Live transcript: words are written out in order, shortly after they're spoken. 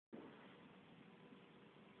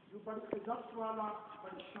بڑی عزت والا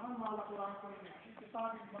بڑی شان والا قرآن کریم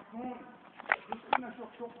کتاب مخنون جس کی نشو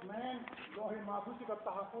شق مین لوح محفوظ کا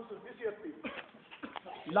تحفظ وصیت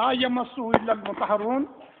تھی لا یمسہ الا المطہرون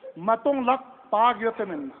مطلق پاک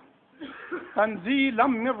منا تنزیلا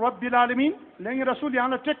من رب العالمین لیکن رسول یہاں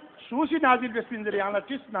لچک سوسی نازل بسپین یہاں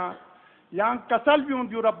لچسنا یہاں کسل بھی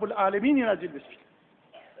دیو رب العالمین نازل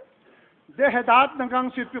بسپین دے ہدایت نگان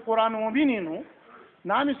صرف قرآن مبینینو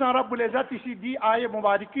نامی سان رب العزت اسی دی آئے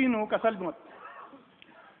مبارکینو کسل بمت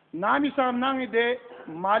نامی سان نامی دے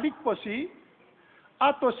مالک پسی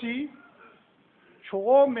اتوسی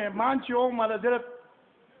چھو مہمان چھو ملدرت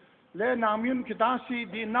لے نامیون کتان سی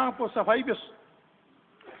دی نا پو صفائی بس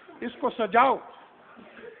اس کو سجاؤ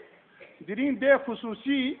درین دے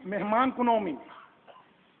خصوصی مہمان کنومی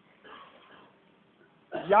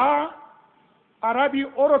یا عربی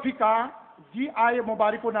عرفی کا دی آئے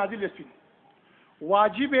مبارک و نازل اسفی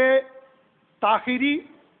واجب تاخیری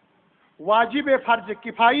واجب فرض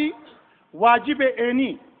کفائی واجب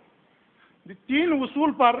عینی تین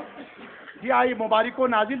اصول پر دی آئے مبارک و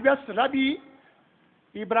نازل بس ربی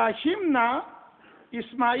ابراہیم نا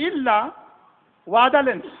اسماعیل لا وعدہ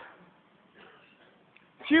لینس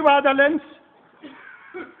چی وعدہ لینس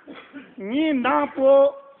نی ناپو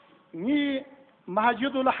نی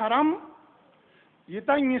مسجد الحرم یہ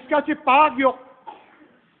تنگ نسکا چی پاک یو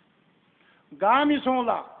گامی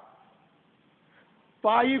سولا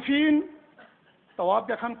طائفین طواف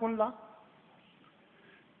دکھن کن لا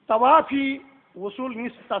طوافی وصول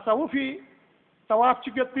نس تصوفی طواف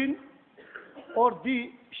چکت پین اور دی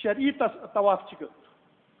شرعی طواف چکت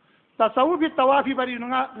تصوفی طوافی بری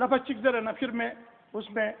نگا لفظ چک در نا پھر میں اس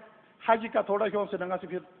میں حج کا تھوڑا شون سے نگا سے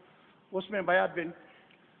پھر اس میں بیات بین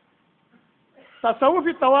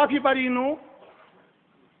تصوفی طوافی بری نو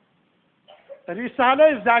رسالہ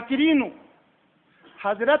ذاکرینو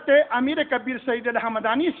حضرت امیر کبیر سید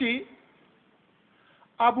الحمدانی سی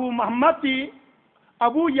ابو محمد تی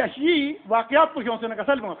ابو یحیی واقعات پوچھوں سے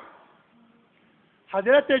نکسل موت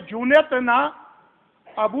حضرت جونیت نا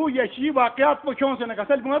ابو یحیی واقعات پوچھوں سے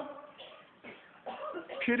نکسل موت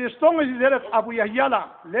فرستوں میں حضرت ابو یحیی لا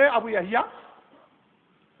لے ابو یحیی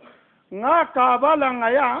نا کعبہ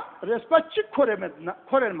لنگایا رسپا چک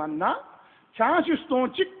کھورے مننا چانسی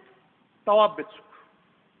ستون چک تواب بچک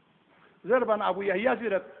زربان ابو یحیی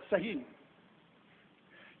زیرت صحیح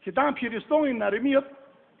کتاب فرستوں کی نرمیت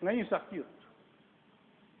نہیں سختیت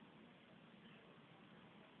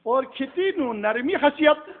اور کھتی نو نرمی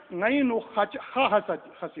خاصیت نہیں نو خا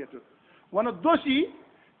خاصیت ون دوسی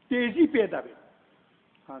تیزی پیدا بھی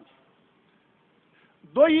ہاں جی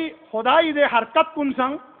دو ہی خدائی دے حرکت کن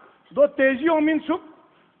سنگ دو تیزیوں من سک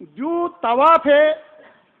جو طواف ہے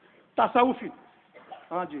تصوفی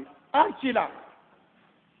ہاں جی چلا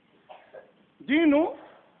دینو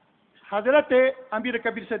حضرت امیر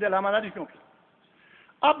کبیر سے دل ہمارا کیوں کی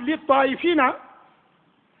اب لی طائفینہ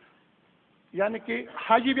یعنی کہ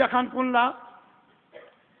حاجی بیا خان کن لا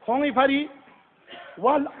کھونگی پھری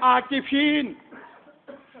والعاکفین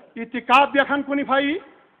اتکاف بیا خان کنی پھری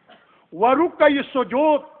ورکع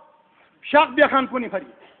سجود شاق بیا خان کنی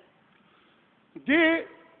پھری دی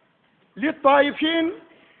لی طائفین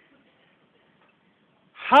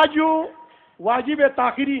حاجو واجب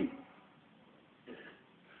تاخیرین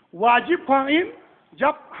واجب خواہین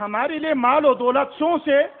جب ہمارے لیے مال و دولت سو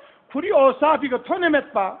سے کھری اوصافی کو تھونے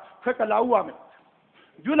مت پا فکلاؤا میں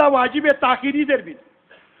جولا واجب تاخیری در بھی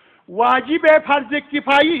واجب فرض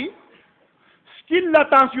کفائی سکل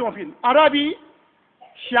لطانسیوں فین عربی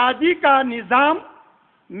شادی کا نظام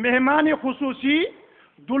مہمان خصوصی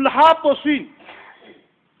دلہا پسین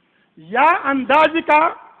یا انداز کا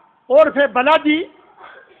عرف بلادی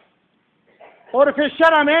عرف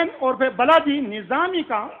شرمین عرف بلادی نظامی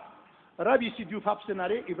کا ربی سی دیوفاب سے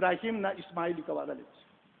نارے ابراہیم نا اسماعیلی کا وعدہ لیتے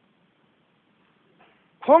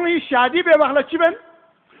کھونگی شادی بے وقت چبن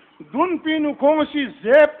دن پینو کھونگ سی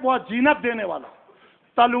زیب و زینت دینے والا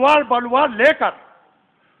تلوار بلوار لے کر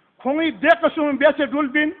کھونگی دے قسم بیسے دل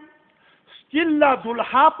بین سکلہ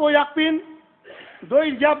دلہا پو یک بین دو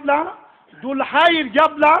ارجابلا دلہا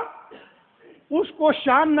ارجابلا اس کو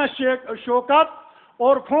شان نہ شوکت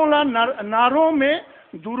اور کھولا ناروں میں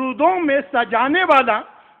درودوں میں سجانے والا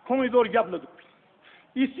کھونگی دور جبل دو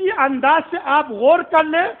اسی انداز سے آپ غور کر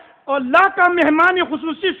لیں اور اللہ کا مہمان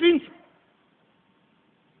خصوصی سین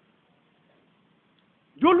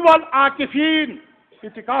جل والعاکفین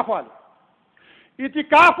اتکاف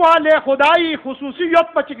والے خدائی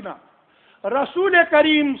خصوصیت پچکنا رسول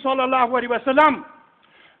کریم صلی اللہ علیہ وسلم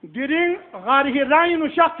درنگ غار ہرائن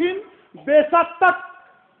شخین بے ست تک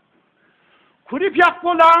خریف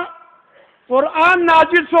یقلا قرآن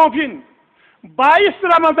نازل سوفین 22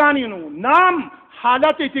 رمضانی نو نام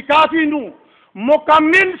حالت اعتکافی نو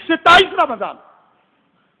مکمل 27 رمضان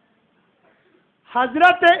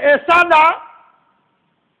حضرت عیسیٰ لا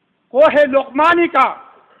کوہ لقمانی کا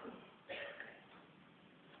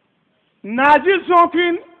نازل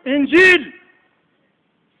سوفین انجیل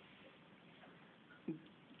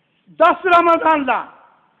 10 رمضان لا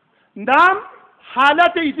نام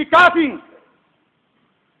حالت اعتکافی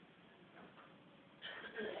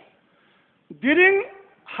درنگ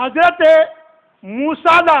حضرت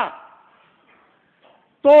موسیٰ لا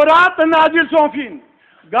تورات نازل سوفین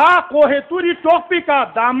گا کوہ توری ٹوکپی کا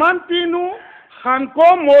دامن پینو خان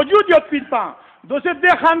کو موجود یت پین پا دو سے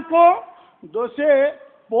دے خان کو دو سے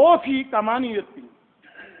پوف ہی کمانی یت پین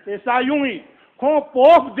ایسا یوں ہی کھو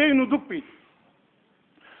پوف دے نو دک پین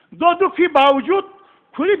دو دکھی باوجود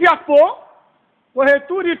کھلی بیاک پو کوہ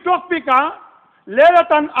توری ٹوکپی کا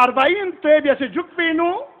لیلتاً 40 طیبیہ سے جک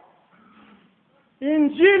پینو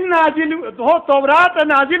انجیل نازل دو تورات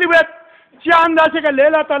نازل ویت چاندہ سے کہ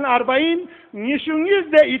لیلتاً 40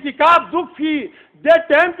 نشنگیز دے اعتکاف دکھ فی دے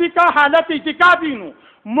ٹیم پی کا حالت اعتکافی نو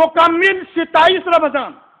مکمل 27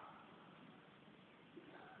 رمضان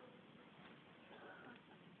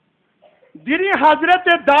دری حضرت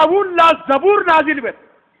داود لا زبور نازل ویت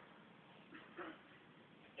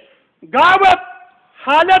گاوت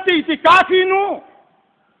حالت اعتکافی نو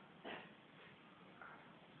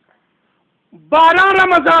 12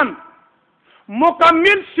 رمضان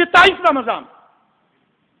مکمل 27 رمضان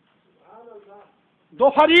دو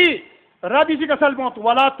فری ربی جی کا سلمت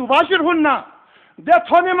ولا تباشرہن دے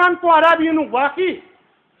تھونے من کو عربی نو واقعی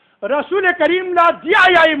رسول کریم لا دیا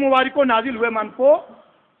آیائی مبارکو نازل ہوئے من کو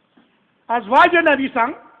ازواج نبی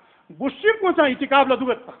سنگ بشتیم کو سنگ اعتکاف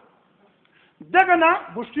لدوگت پا دگنا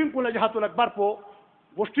بشتیم کو لجہت الاکبر پو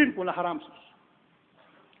بشتیم کو لحرام سوس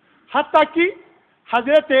حتیٰ کی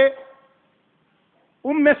حضرت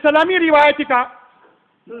ام سلامی روایتی کا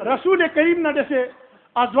رسول کریم نے جیسے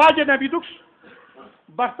ازواج نبی دکش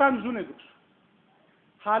برطان زونے دکش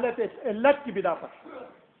حالت علت کی بدا پر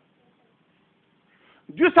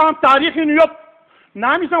جس ہم تاریخی نیت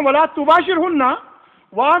نامی سن ولا تباشرہن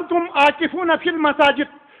وانتم عاکفون فی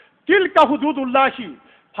المساجد تلک حدود اللہ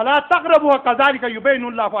فلا تقربوا کذالک یبین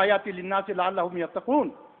اللہ آیات للناس لعلہم یتقون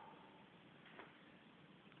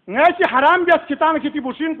نیسی حرام بیس کتان کتی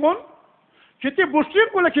بوشین کون کتی بوشین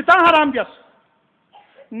کون کتان حرام بیس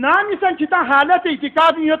نامی سن کتان حالت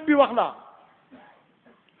اعتکافیت پی وخلا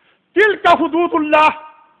تلک حدود اللہ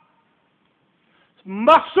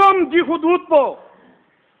مقصوم دی حدود پو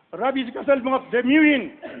ربی جی کسل موت دمیوین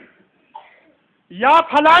یا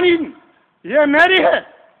پھلانی یہ میری ہے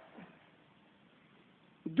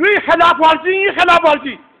دوی خلاف ورزی یہ خلاف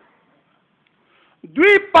ورزی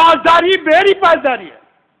دوی پاسداری میری پاسداری ہے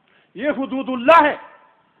یہ حدود اللہ ہے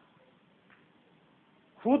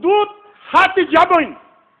حدود حد جمع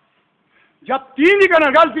جب تین ہی کرنا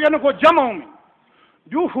غلطی کرنے کو جمع میں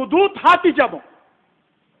جو حدود حد جمع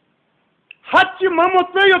حد چی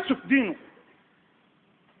ممت میں یک سکھ دینو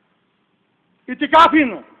اعتکافی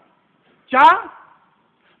نو چاہ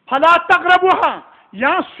فلا تقربوها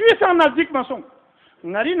یہاں سویسا نزدیک مسوں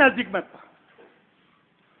نری نزدیک مت پا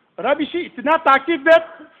ربیشی اتنا تاکید بیت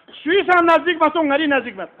سویسا نزدیک مسوں نری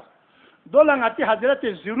نزدیک مت پا دو لنگاتی حضرت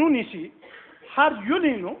زنونی سی ہر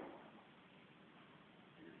یولینو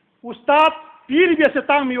استاد پیر بیسے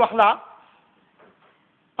تانگمی وخلا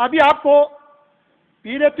ابھی آپ کو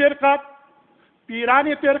پیر ترقات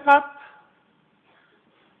پیران ترقات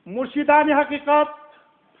مرشدان حقیقت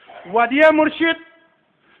ولی مرشد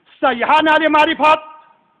سیحان علی معرفت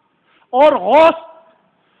اور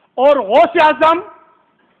غوث اعظم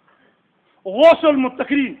غوث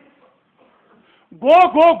المتقین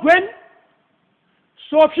گوین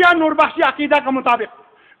صوفیہ نور بخشی عقیدہ کا مطابق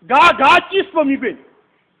گا چیز پر می گوین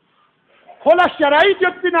کھولا شرائط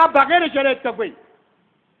جب بنا بغیر شرائط کا گوین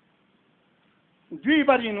جوی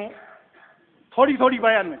برینو تھوڑی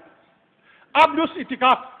بیان میں اب لس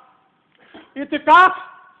اعتکاف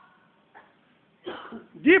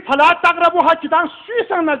دی فلا تقربوها چیتان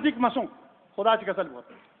سویسا نزدیک مسوں خدا چی کسل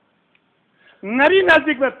بہت نری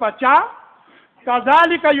نزدیک بیت پچا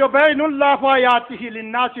کذالک یبین اللہ آیاتہ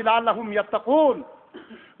للناس لعلہم یتقون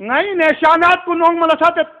نئی نشانات کو نونگ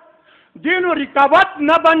ملسات دین و رکاوٹ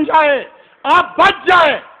نہ بن جائے آپ بچ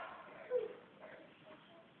جائے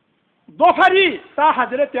دوفری تا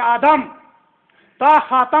حضرت آدم تا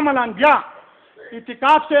خاتم الانبیاء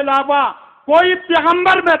اعتکاف سے علاوہ کوئی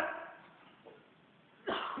پیغمبر میں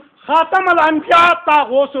خاتم الانبیاء تا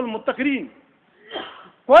غوث المتقین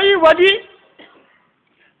کوئی ولی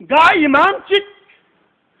گا امام چک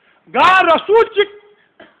گا رسول چک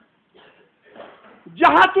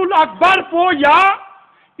جہت الاکبر پو یا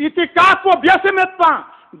itikaf و بیاسمت پا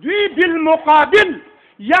دوی بالمقابل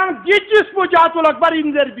یعنی دیچیس پو جہت الاکبر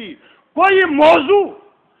اندر بھی کوئی موضوع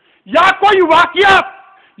یا کوئی واقعات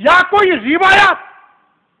یا کوئی روایات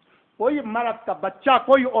کوئی مرد کا بچہ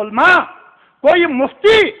کوئی علماء کوئی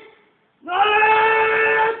مفتی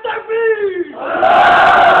نعرہ تکبیر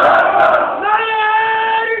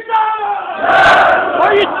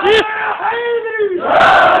کوئی چیز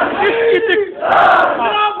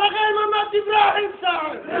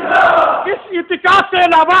اس اعتکاف سے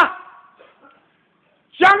علاوہ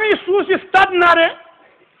چمی سوس استد نارے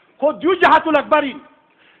خود دیو جہت الاکبرین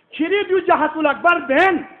کھری دیو جہت الاکبر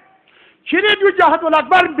بین کھری دیو جہت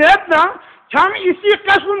الاکبر بیتنا چم اسی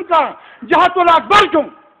قسم کا جہت الاکبر کیوں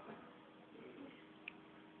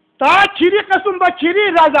تا کھری قسم با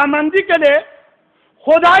کھری رضامندی کے لئے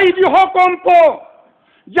خدائی دی حکم کو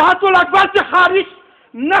جہت الاکبر سے خارج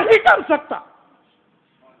نہیں کر سکتا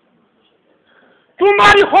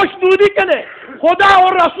تمہاری خوشنودی کے لئے خدا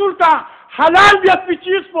اور رسول کا حلال بھی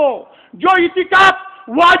چیز کو جو اعتکاف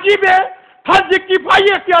واجب ہے فرض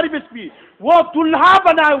کفائی اختیاری بھی وہ دلہا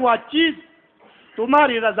بنا ہوا چیز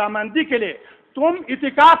تمہاری رضامندی کے لیے تم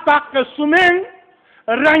اعتکاف کا قسمیں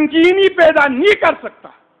رنگینی پیدا نہیں کر سکتا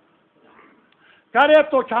کرے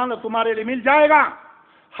تو چھان تمہارے لیے مل جائے گا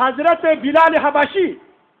حضرت بلال حبشی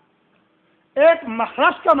ایک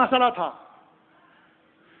مخرج کا مسئلہ تھا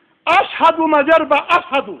اشہد مجربہ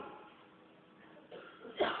اشہد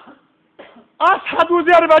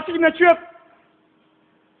زیر بچی نچوت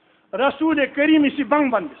رسول کریم اسی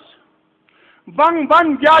بنگ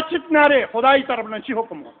بند گیا چتنارے خدای طرف نچی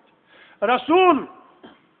حکم رسول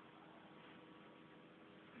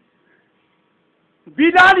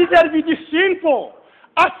بلالی در بیدی سین کو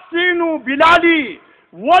السینو بلالی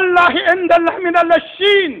واللہ عند اللہ من اللہ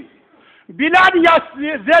شین بلالی یا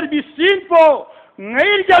زیر بی سین کو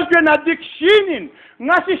غیر جز کے نزدیک شینین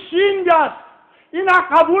نسی شین جاس اینا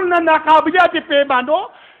قبول نہ ناقابلیت پیمانو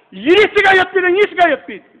یہ سگایت پی نہیں سگایت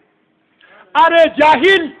پی ارے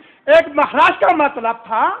جاہل ایک مخراج کا مطلب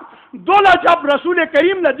تھا دولا جب رسول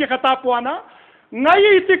کریم ندی خطاب ہوانا نئی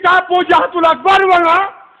اعتکاف ہو جہت الاکبر ہوگا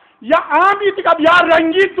یا عام اعتکاف یا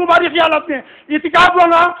رنگین تمہاری خیالت میں اعتکاف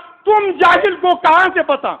ہوگا تم جاہل کو کہاں سے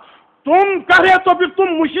پتا تم کرے تو پھر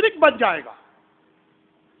تم مشرک بن جائے گا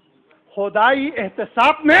خدائی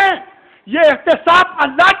احتساب میں یہ احتساب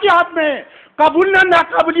اللہ کے ہاتھ میں قبول نہ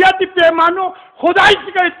ناقابلیت پیمانو خدائی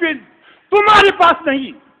کی تمہارے پاس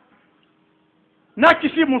نہیں نہ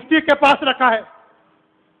کسی مفتی کے پاس رکھا ہے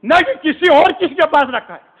نہ کسی اور کسی کے پاس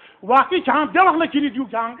رکھا ہے واقعی جہاں دے وقت چیری دیو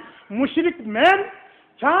جہاں مشرک مین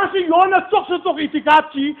جہاں سے یون سخ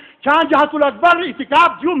اعتکاف کی جہاں جہت الاکبر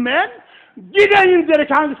اعتکاف دیو مین گرے ان زیر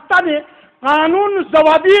جہاں استانے قانون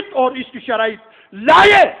ضوابط اور اس کی شرائط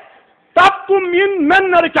لائے تب تم ان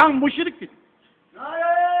من نہ رکھاں مشرک کی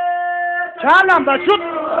چھانا بچت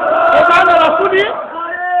خدا رسولی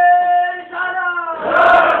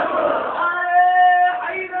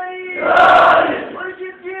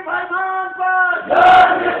مرشد کی فرمان پر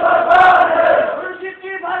مرشد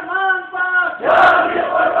کی فرمان پر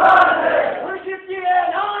مرشد کی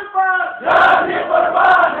اعلان پر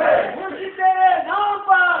مرشد کے اعلان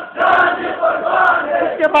پر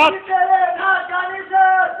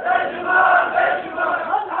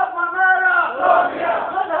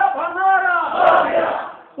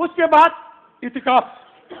اس کے بعد اعتکاف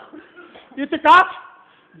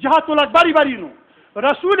جہت الاکبر برینو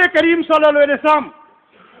رسول کریم صلی اللہ علیہ وسلم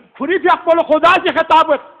خری فی اقبال خدا سے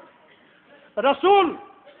خطابت رسول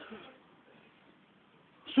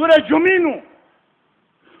سورہ جمینو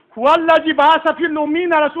هو الذی بعث فی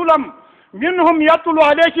الامین رسولا منهم یتلو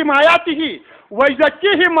علیکم آیاته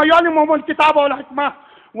ویزکیہم ویعلمهم الکتاب والحکمہ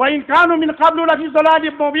وإن كانوا من قبل لفی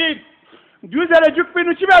ضلال مبین جوزر جک پہ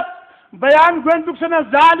نچبت بیان گوندک سنہ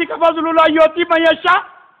ذالک فضل اللہ یوتی من یشاء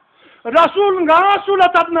رسول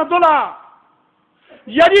غاسولت ابن دلا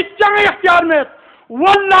یعنی چنگ اختیار میں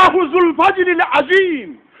واللہ ذو الفضل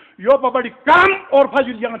العظیم یو بڑی کام اور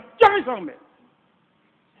فضل یہاں چنگ سنگ میں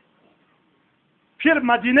پھر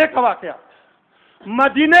مدینے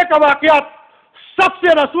کا واقعات سب سے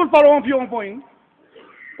رسول پر اونپوئیں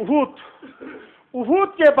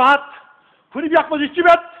احود کے بعد پھر بھی اپوزیشن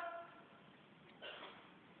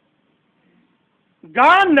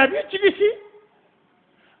گان نبی چکی سی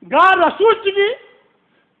گان رسول چکی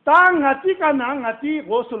تا نتی کا نام نتی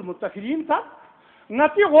غوث المتخرین تھا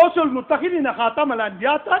نتی غوث المتخرین خاتم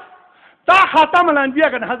الانبیاء تک تا خاتم الانبیاء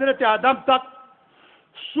کا حضرت آدم تک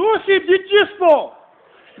سوسی دیچیس کو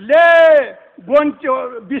لے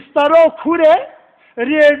بستروں کھورے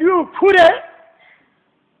ریڈیو کھورے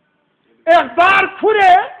اخبار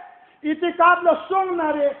کھورے Itikaf la song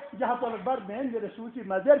nare jahatul akbar men de suci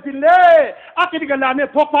mazar fille akid galane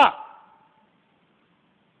fopa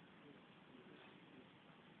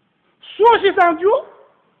सोच समझू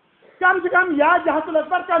कम से कम या जहातुल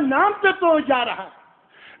अकबर का नाम पे तो जा रहा है,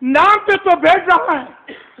 नाम पे तो बैठ रहा है।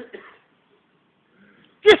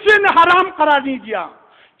 किसी ने हराम करार नहीं दिया,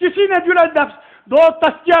 किसी ने जुड़ा दो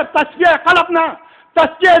तस्किया कल्ब ना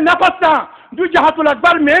तस्किया नफस ना जो जहातुल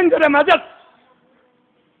अकबर में जरे मदद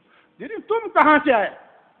तुम कहां से आए?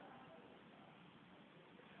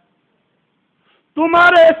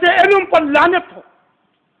 तुम्हारे ऐसे इल्म पर लानत हो।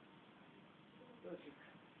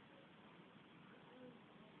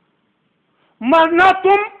 मरना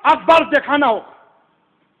तुम अकबर दिखाना हो।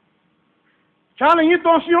 क्या नहीं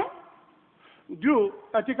दोषियों जो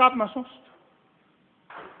एतिकाफ महसूस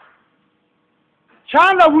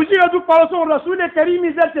शान लहुजी का जो पासों रसूल करीम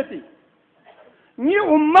इज्जत थी नी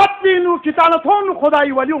उम्मत भी नु कितानतों नु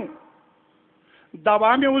खुदाई वालियों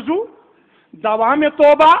दवा में वजू, दवा में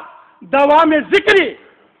तौबा, दवा में जिक्री,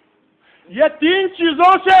 ये तीन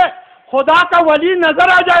चीजों से खुदा का वली नजर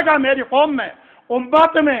आ जाएगा मेरी कौम में,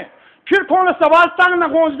 उम्मत में। फिर कौन सवाल तंग न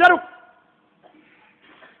कौन जरुक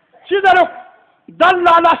सिदरुक दल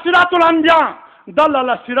अला सिरातुल अंबिया दल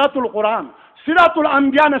अला सिरातुल कुरान सिरातुल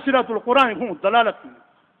अंबिया न सिरातुल कुरान हूं दलालत में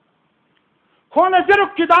कौन जरुक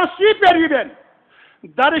किदान सी पेरीबेन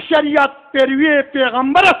दर शरीयत पेरवी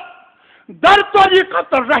पैगंबरत दर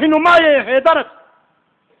तरीक़त रहनुमाए हैदरत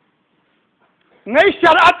नई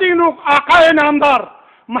शरअती नु आकाए नामदार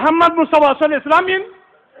मोहम्मद मुस्तफा सल्लल्लाहु अलैहि वसल्लम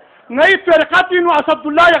नई तरीक़ती नु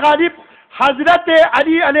असदुल्लाह गालिब हजरत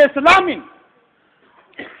अली अलैहिस्सलाम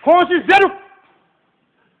कौन सी जरूर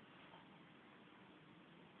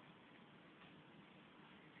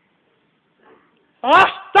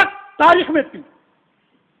आज तक तारीख में थी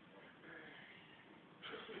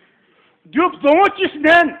जो दो चीज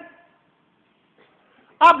देन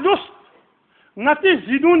अब लुस्त नती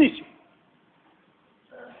जिनूनी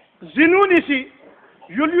सी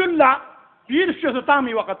युल्युल्ला पीर से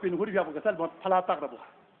तामी वक़्त पिन हुरी आपको कसर बहुत फला तक रबो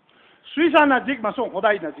सुईसा नजदीक मसों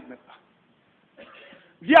खुदाई नजदीक में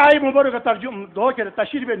ये आई मुबारक तर्जुम दो के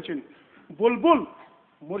तशरीह बेंचिन बुलबुल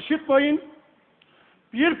मुर्शिद पोइन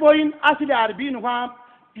पीर पोइन असली अरबी नुखा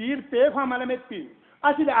पीर पे खा मलमेत पीर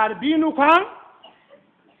असली अरबी नुखा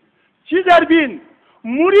चीज अरबीन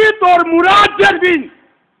मुरीद और मुराद जरबीन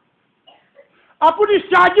अपनी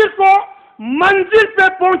शागिर्द को मंजिल पे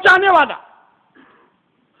पहुंचाने वाला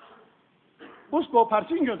उसको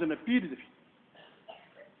फारसी में पीर दे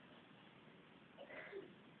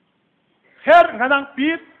खैर गदां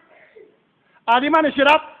पीर आलिमान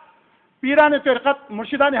शराब पीरान तरीक़त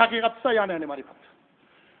मुर्शिदान हकीकत से यानी हमारी बात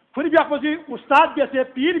फिर भी आपको जी उस्ताद जैसे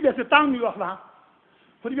पीर जैसे तांग नहीं हुआ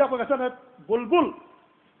फिर भी आपको कैसा है बुलबुल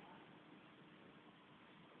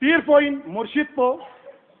पीर पोइन मुर्शिद पो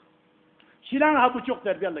शिलांग हाबू चौक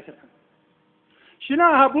तरबिया लखे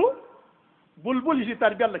शिलांग हाबू बुलबुल इसी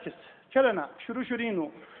तरबिया लखे चले ना शुरू नो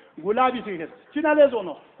गुलाबी से चिना ले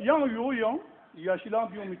जोनो यंग यू या शिलांग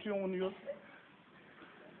बियो मिट्रियों उन्यो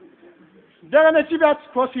जगह ने चिबात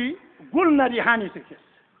कोसी गुल नरी हानी से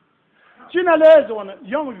चिना ले जोनो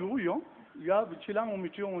यंग यू या शिलांग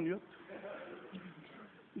मिट्रियों उन्यो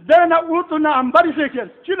जगह ना उतना अंबारी से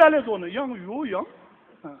चिना ले जोनो यंग यू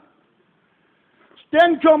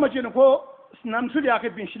स्टैंड क्यों मचीन को नमसुली आके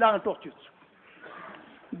बिन शिलांग टोक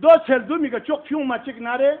दो छेल दूमी का चौक क्यों मचिक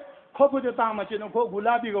नारे खोपु देता मचीन को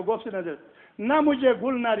गुलाबी को गोफ्त नजर ना मुझे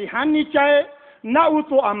गुल ना रिहानी चाहिए ना वो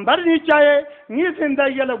तो अंबर नहीं चाहिए नी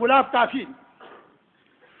जिंदगी वाला गुलाब काफी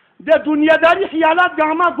दे दुनियादारी ख्यालात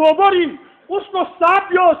गामा गोबरी उसको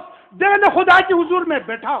साफ योस देने खुदा की हुजूर में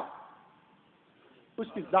बैठाओ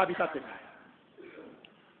उसकी जाबिता पे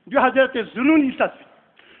जो हजरत जुनूनी तस्वीर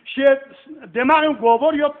शेख दिमाग में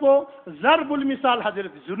गोबर योग को ज़रबुल मिसाल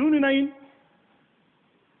हजरत जुनूनी नहीं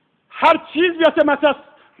हर चीज जैसे मसस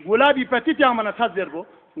गुलाबी पति त्या मन था जरबो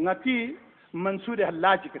नती मंसूर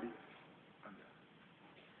हल्लाज करी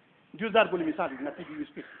जो ज़रबुल मिसाल नती भी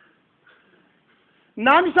उसके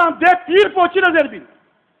नाम साहब दे पीर पहुंची नजर भी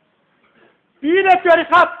पीर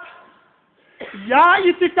तरीक़त या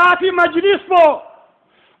इतिकाफी मजलिस को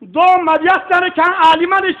दो मजलिस क्या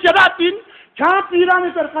आलिमान शरातीन क्या पीरान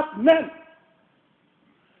तरीक़त में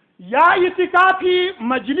या इतिकाफी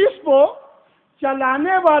मजलिस को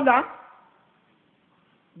चलाने वाला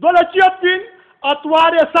दोलचियतिन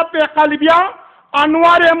अतवार सब कल्बिया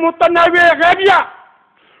अनवार मुतनवे गैबिया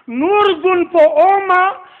नूर गुन पो ओमा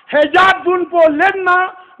हिजाब गुन पो लेना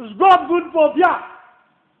ज़ोब गुन पो बिया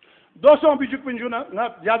दोस्तों बिजुक पिंजुना ना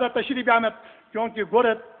ज़्यादा तशरीह आमद क्योंकि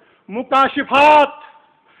गोरत मुकाशिफात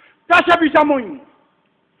कशबी समोइन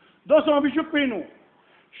दोस्तों बिजुक पिनु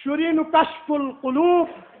شورين كشف القلوب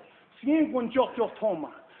سين كون چوك چوك ثوما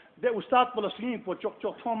دي استاد بلا سين كون چوك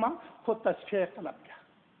چوك ثوما خود تسكيه قلب گیا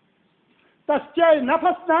تسكيه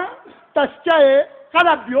نفسنا تسكيه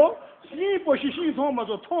قلب بيو سين پوششين ثوما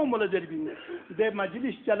زو ثوم ولا دربين دي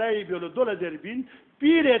مجلس چلائی بيولو دولا دربين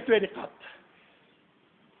پیر طریقت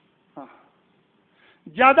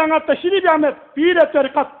زیادہ نہ تشریف احمد پیر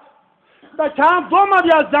طریقت دا چاند دو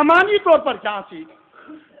یا زمانی طور پر چانسی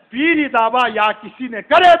پیری دعویٰ یا کسی نے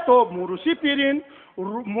کرے تو موروسی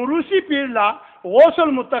پیر لا غوث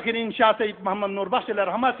المتخرین شاہ سید محمد نور بخش علیہ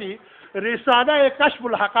رحمتی رسالہ کشف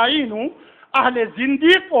الحقائین اہل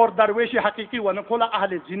زندیق اور درویش حقیقی ونکولا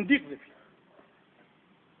اہل زندیق بھی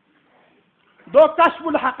دو کشف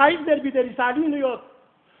الحقائق در بھی در رسالی نیوت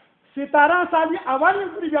 17 سالی اول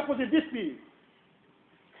پوری بیاکو سے 20 پیر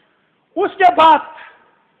اس کے بعد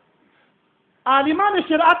عالمان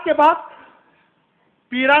شریعت کے بعد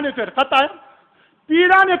پیران فرقت آئے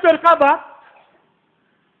پیران فرقہ بعد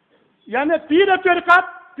یعنی پیر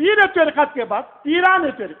فرقت کے بعد پیران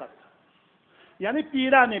فرقت یعنی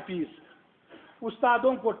پیران پیر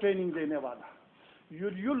استادوں کو ٹریننگ دینے والا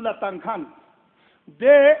یولیل تنخان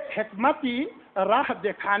دے حکمتی راہ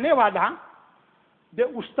دکھانے والا دے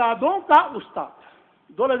استادوں کا استاد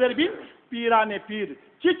 2020 پیران پیر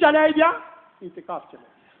چی چلائے گیا اتکاف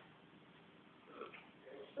چلائے گیا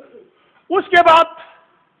اس کے بعد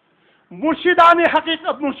مرشدان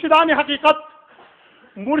حقیقت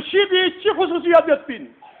مرشدی چی خصوصیت پین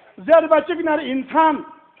زیر بچکنر انسان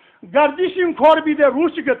گردشین کھور بھی دے روح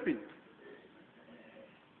چکت پین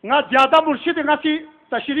نا زیادہ مرشد نا سی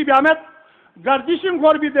تشریف آمد گردشین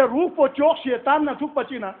کھور بھی دے روح پو چوک شیطان نا تھوک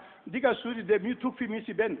پچینا دیگا سوری دے می تھوک فی می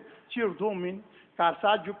سی بین چیر دو من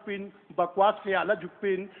کارسا جکپین بکواس خیالات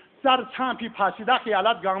جکپین سر چھان پی فاسدہ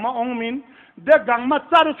خیالات گانگما اونمین دے گانگما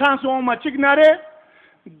سر چھان سو اونما چکنرے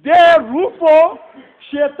دے روح پو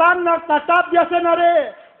شیطان نا کتاب جیسے نرے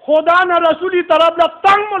خدا نا رسولی طرف لا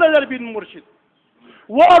تنگ منظر بین مرشد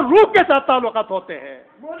وہ روح کے ساتھ تعلقات ہوتے ہیں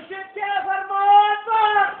مرشد کے فرمان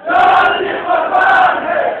پر جانی قربان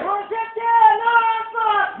ہے مرشد کے اعلان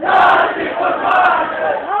پر جانی قربان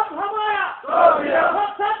ہے رب ہمارا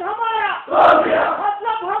مقصد ہمارا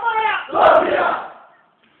مطلب ہمارا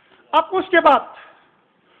اب اس کے بعد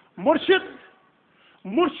مرشد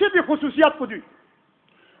کی خصوصیات کو دی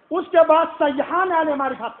اس کے بعد سیحان علی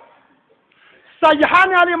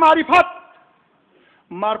معرفت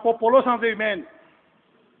مارکو پولو سامزیمین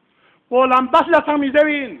کولمبس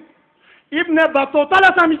لسامیزوین ابن بطوطہ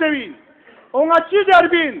لسامیزوین اونگا چی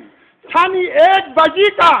دربین تھانی 1 بجی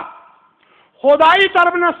کا خدای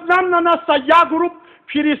طرف نسلم ننا سیاہ گروپ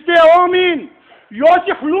فرشتے اومین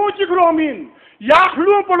یوچی خلون چی گرومین یا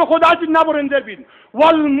خلون پلو خدا چی نبرندر بین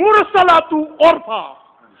والمرسلاتو عرفا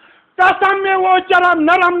قسم میں وہ چرا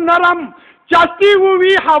نرم چلتی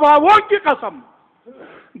ہوئی ہواوں کی قسم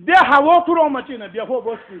دے ہوا کرو مچینا بے ہو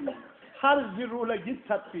بوستی ہر ضرور لگی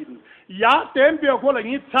ست پین یا تیم بے ہو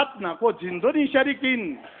لگی ست نا کو زندو نی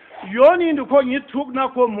شریکین یو نی نکو نی تھوک نا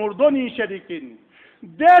کو مردو نی شریکین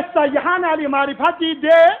دے سیحان علی معرفتی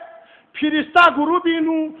دے فرشتہ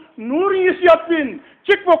گروبینو نور نیسیت پین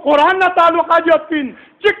چک وہ قرآن نا تعلقات جت پین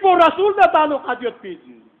چک وہ رسول نا تعلقات جت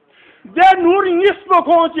پین دے نور نسب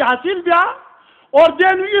کھونچی حاصل بیا اور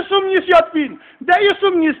دے نو اسم نسیت بین دے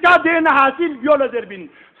اسم نسکا دینا حاصل بیول در بین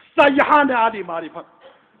سیحان علی معرفت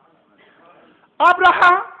اب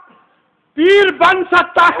رہا پیر بن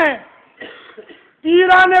سکتا ہے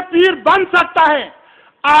پیران پیر بن سکتا ہے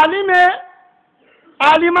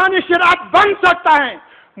عالمان شریعت بن سکتا ہے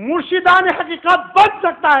مرشدان حقیقت بن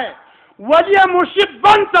سکتا ہے ولی مرشد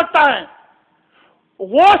بن سکتا ہے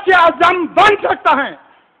غوث اعظم بن سکتا ہے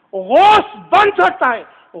غوث بن سکتا ہے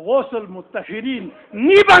غوث المتحرین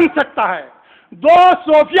نہیں بن سکتا ہے دو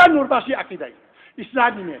صوفیہ نورباشی عقیدہ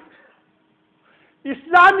اسلامی میں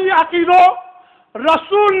اسلامی عقیدوں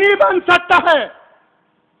رسول نہیں بن سکتا ہے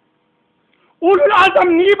اولو العظم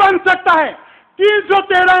نہیں بن سکتا ہے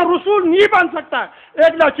 313 رسول نہیں بن سکتا ہے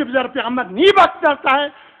 1,00,000 پیغمبر نہیں بن سکتا ہے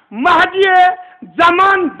مہدی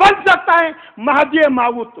زمان بن سکتا ہے مہدی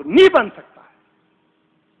موعود تو نہیں بن سکتا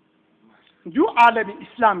ہے جو عالم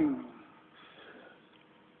اسلامی میں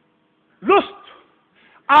لست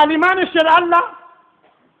عالمان شرع اللہ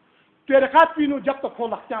فرقات پینو جب تک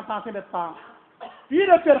کھول اختیان تانسے لیتا پیر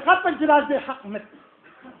فرقات پر جراج بے حق مت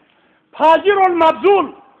فاجر المبذول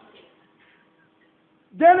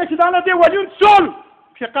دینے شدانہ دے ولیون سول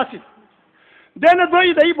فی قصد دینے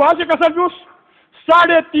دوئی دئی بہت سے قصد جوس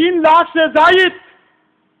 3.5 لاکھ سے زائد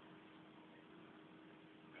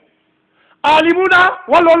عالمون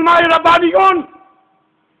والعلماء ربانیون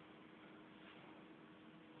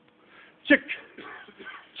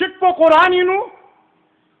چک پو قرآنی نو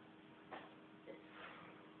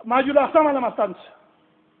ماجول احسام على مستانس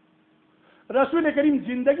رسول کریم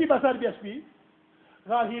زندگی بسر بیسبی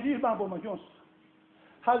ظاهری بابو مجوس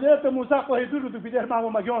حضرت موسی کوه دور دو بیدر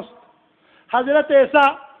بابو مجوس حضرت عیسی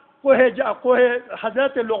کوه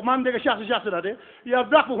حضرت لقمان دیکھ شخص رہے یا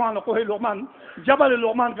برق بخوان کوه لقمان جبل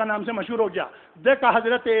لقمان کا نام سے مشہور ہو گیا دیکھا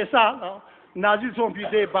حضرت عیسی نازل سون بھی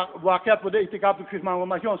دے واقعات دے اعتکاف کی فرما و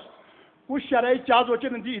مجوس کچھ شرعی چاز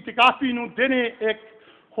ہوچے دی اعتکاف بھی نو دینے ایک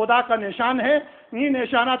خدا کا نشان ہے یہ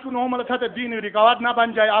نشانات کو نو ملکت دین رکاوٹ نہ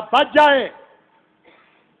بن جائے آپ بچ جائے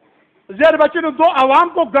زیر بچے نے دو عوام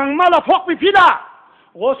کو گنگمال فوق بھی پھیلا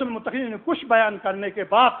غوث المتقین نے کچھ بیان کرنے کے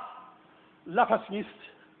بعد لفظ نیست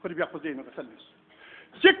قربیہ خزین و سلوس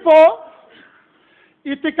چک کو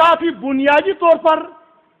اعتکافی بنیادی طور پر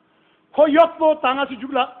کھو یک کو تانا سے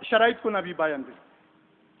جگلا شرائط کو نبی بیان دے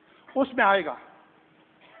اس میں آئے گا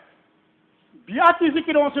بیاتی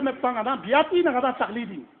ذکروں سے میں پتاؤں گا بیاتی نہ گا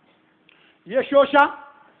تقلیدی یہ شوشہ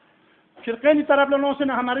فرقینی طرف لنوں سے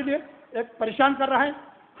نہ ہمارے لیے ایک پریشان کر رہا ہے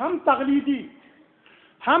ہم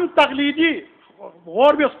تقلیدی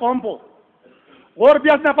غور بیس قوم پو غور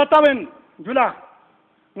بیس نہ پتا وین جلا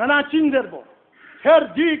ننا چین دیر پو خیر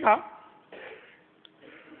جی کا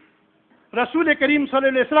رسول کریم صلی اللہ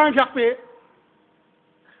علیہ وسلم شخص پہ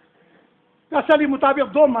کسلی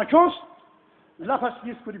مطابق دو مچھوس لفظ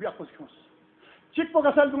کیس کری بیا خوش کھوس چک پو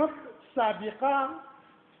کسل دونگ سابقہ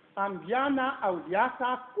انبیاء اولیاء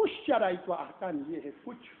کا کچھ شرائط و احکام یہ ہے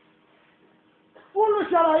کچھ کل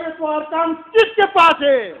شرائط و ارکان کس کے پاس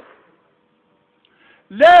ہے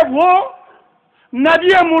لے وہ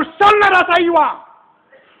نبی مرسل نہ رسائی ہوا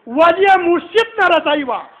ولی مرشد نہ رسائی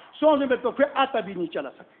ہوا سوچنے میں تو پھر آتا بھی نہیں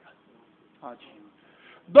چلا سکے گا ہاں جی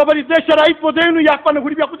دو بری دے شرائط وہ دینو یا پانے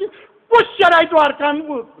گھڑی بیا کچھ شرائط و ارکان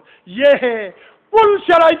یہ ہے کل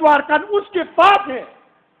شرائط و ارکان اس کے پاس ہے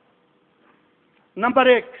نمبر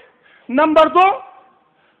 1 نمبر 2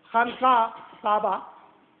 خانقاہ کعبہ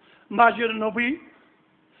مسجد نبی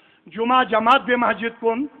جمعہ جماعت بے مسجد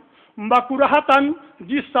کن مکرہتن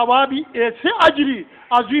جس ثوابی ایسے اجری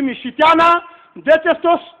عظیم شتیانہ دیتے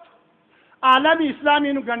توست عالمی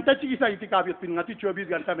اسلامی نو گھنٹہ چکی سا اعتکافیت پین گتی 24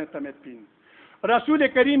 گھنٹہ میں سمیت پین رسول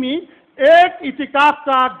کریمی ایک اعتکاف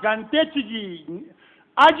کا گھنٹے چکی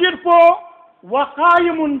اجر پو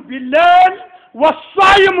وقائم باللیل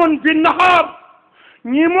وصائم بالنہار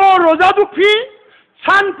نیمو روزہ دکھی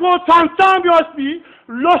چھن کو چھانسان بیوس بھی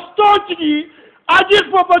لستوں چکی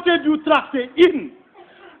اجر پو بچے جو ترک سے ان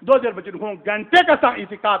دو دیر بچے ہوں گھنٹے کا سا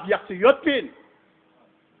اعتکاف یکسیت پین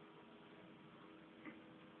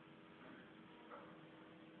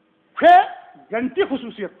پھر گھنٹی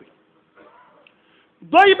خصوصیت پہ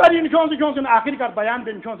دوئی باری انشون سے آخری کار بیان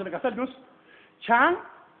بے انشون سے نکسل بیوس چھان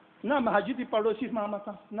نہ مسجدی پڑوسی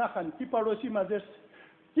مامتا نہ خانقی پڑوسی مدرس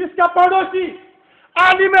کس کا پڑوسی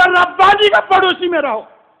عالم ربانی کا پڑوسی میں رہو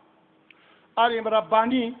عالم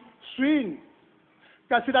ربانی سوین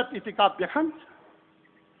کثرت اعتکاف بکھن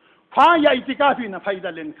خواہ یا اعتکافی نہ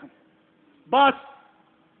فائدہ لین کھن بس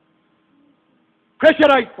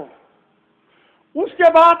خشرائت کو اس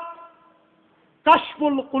کے بعد کشف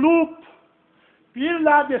القلوب پیر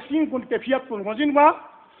لا دسین کن کیفیت کن غزین با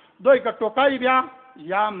دو ایک ٹوکائی بیا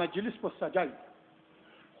یا مجلس کو سجائی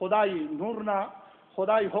خدای نور نہ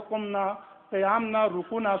خدای حکم نہ قیام نہ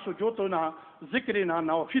رکوع نہ سجود نہ ذکر نہ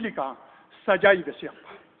نوافل کا سجائی بے سیاق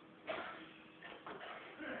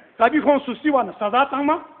کبھی خون سستی وانا سزا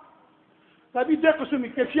تاما کبھی دے قسمی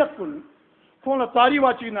کیفیت کن خون تاری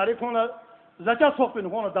واچی نارے خون زچا سوپن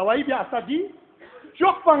خون دوائی بھی آسا دی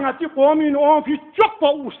چوک پانگاتی قومی نو فی چوک پا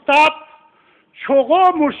استاد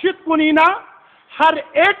چھوگو مرشد کنینا ہر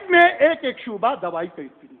ایک میں ایک شعبہ دوائی کا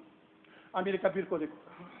اتنی امیر کبیر کو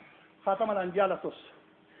دیکھو خاتم الانبیاء لستوس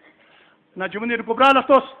نجمنی الکبریٰ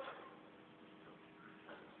لستوس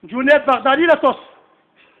جنید بغدادی لستوس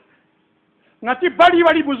نتی بڑی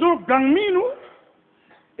بڑی بزرگ گنگمینو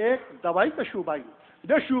ایک دوائی کا شعبہ ہی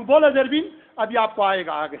دے شعبوں لذربین ابھی آپ کو آئے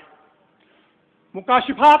گا آگے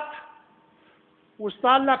مکاشفات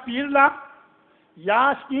استاد لا پیر لا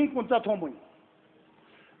یا سکین کنتا تھوموئی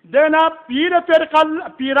دینا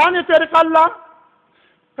پیران ترق اللہ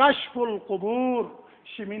کشف القبور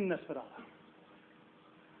شمین نصرہ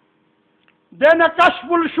دینا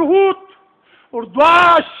کشف الشہود اور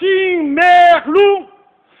دعا شین میخلو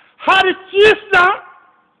ہر چیز نا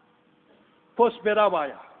پوس بیرا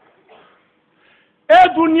وایا اے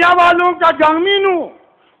دنیا والوں کا گنگمینو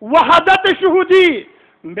وحدت شہودی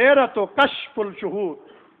میرا تو کشف الشہود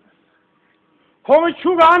ہوئی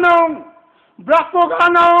چھو گانا ہوں برکو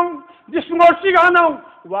گانا ہوں جسمورسی گانا ہوں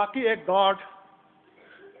واقعی ایک گاڈ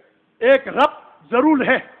ایک رب ضرور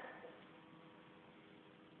ہے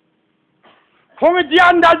ہوئی دیا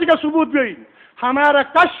اندازی کا ثبوت بھی हमारा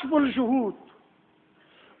कश्फुल शुहूद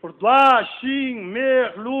और द्वा शींग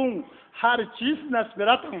मेघ लूंग हर चीज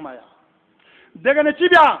नस्बिरत हमाया देखने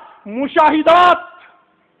चिबिया मुशाहिदात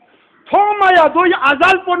थोमाया दो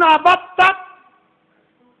अजल पुनाबत तक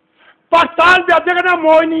पड़ताल बिया देखना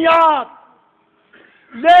मोइनियात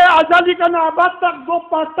ले अजली का नाबत तक दो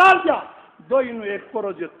पड़ताल बिया दो इनु एक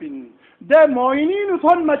प्रोजेक्ट पिन दे मोइनी नु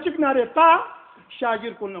थोन मचिक ना रहता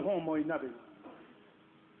शागिर को न हो मोइना बे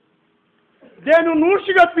दे नु नूर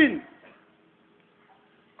शिगत पिन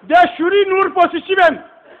दे शुरी नूर पोसिशिबन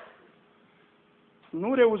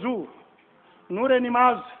नूर वुजू नूर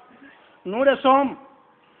नमाज नूर सोम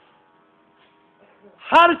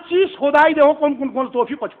हर चीज खुदाई दे हुक्म कुन कोल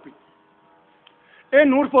तोफी पचपी ए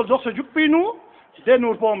नूर पोल जोख से जुपी नू दे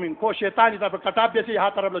नूर पोमिन को शैतानी तरफ कटाब जैसे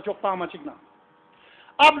यहाँ तरफ चौकता मचिकना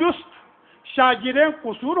अब लुस्त शागिरें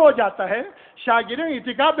कसूर हो जाता है शागिरें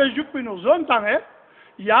इतिकाफ बे जुपी नू जोनता है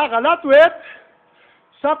या गलत हुए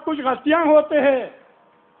सब कुछ गलतियां होते हैं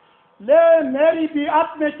ले मेरी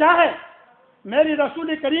बिआत में क्या है मेरी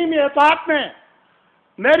रसूल करीम इताअत में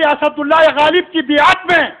मेरे असदुल्लाह गालिब की बिआत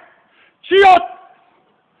में चियोत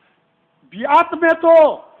बिआत में तो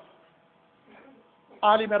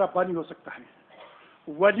आलिम रब्बानी हो सकता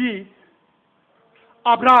है वली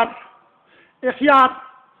अबरार इख्तियार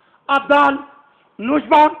अब्दाल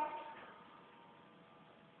नुजबान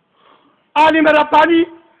आलिम रब्बानी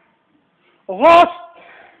गौस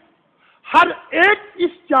हर एक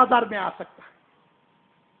इस चादर में आ सकता है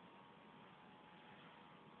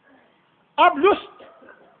अब लुस्त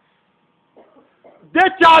दे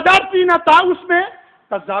चादर की न था उसमें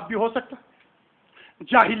कज़ाब भी हो सकता है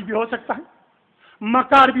जाहिल भी हो सकता है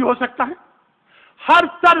मकार भी हो सकता है हर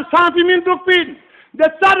सर सांफी मिन दुखपीन दे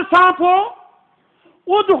सर सांफो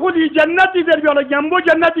उदखुली जन्नती दर वाला यम्बो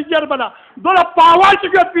जन्नती जर बना दोला पावा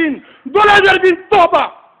चिगपीन दोला जर बिन तौबा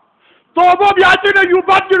तौबो बियातिन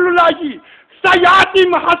युबदिलुल्लाही सयाती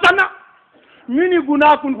महसना मिनी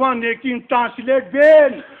गुनाह कुनवान नेकिन ट्रांसलेट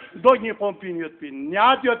बेन दोगी कौमपीन यतपीन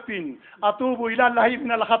न्याद यतपीन अतूबु इलल्लाहि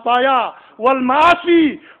मिनल खताया वल मासी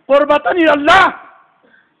कुर्बतन इलल्लाह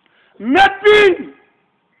मेतपीन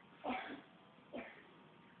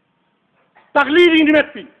तकलीर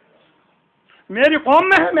मेतपीन मेरी कौम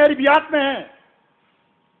में है मेरी बियात में है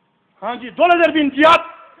हाँ जी 2000 बिन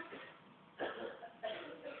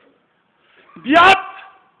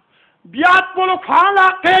बियात बोलो खाला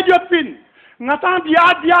कैद यतपीन ngata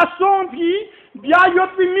biya som भी biya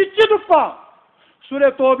yot भी नीचे दुपा सूरह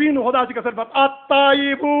तौबीन खुदा से कसर बात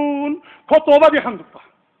अत्ताइबून को तौबा भी हम दुपा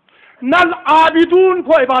नल आबिदून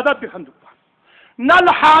को इबादत भी हम दुपा नल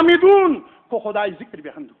हामिदून को खुदा जिक्र भी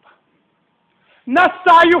हम दुपा न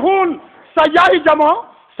साइहून सयाही जमा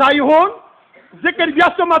साइहून जिक्र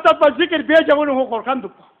व्यस्त मतलब पर जिक्र बेजवन हो को हम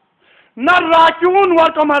दुपा न राकिऊन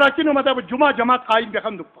वर कमाराकिन मतलब जुमा जमात कायम भी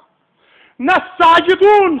हम दुपा न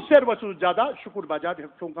साजिदून शेर वसूल ज्यादा शुक्र बाजा भी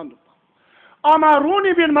चौंकन दुपा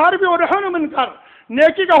अमारूनी बिन मारबी और रहन मिनकर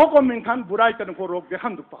नेकी का हुक्म मिनखान बुराई करने को रोक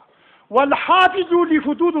बेहन दुपा वल हाफिजू ली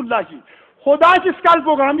हुदूदुल्लाही खुदा की स्कल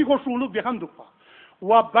प्रोग्रामी को सुलू बेहन दुपा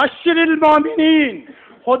व बशरिल मोमिनीन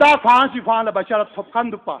खुदा फांसी फान बशरत फकन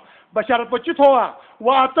दुपा बशरत पचित हुआ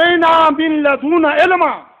व अतैना बिन लदूना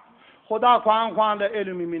इल्मा खुदा फान फान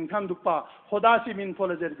इल्मी मिनखान दुपा खुदा से मिन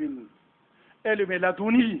फलजर बिन इल्म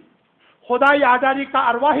लदूनी खुदाई आजारी का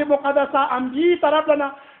अरवाह मुक़द्दसा अम्बी तरफ लना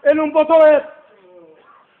इल्म पतोएत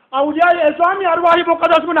औलिया इस्लामी अरवाह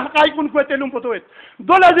मुक़द्दस कुन हक़ाइक़ कुन को इल्म पतोएत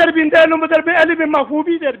 2000 बिन दे इल्म दर बे इल्म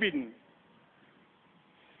महफूबी दर बिन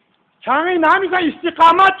छांगे नामी का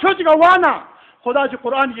इस्तिक़ामत छोच गवाना खुदा जो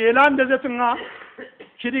कुरान ये ऐलान दे देतंगा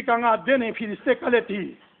खिरी कंगा देने फिरिस्ते कलेती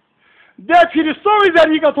दे फिरिस्तों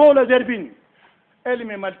इधर ही का थोड़ा दर बिन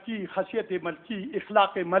इल्म मल्की खशियत मल्की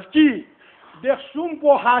इखलाक मल्की देख सुम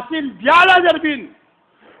को हासिल ब्याला जरबिन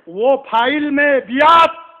वो फाइल में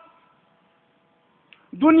बियात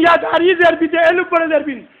दुनियादारी जरबी दे इल्म पर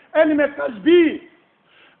जरबिन इल्म कस्बी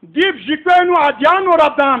दीप जिक्वेनु अध्यान और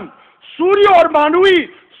अब्दान सूर्य और मानवी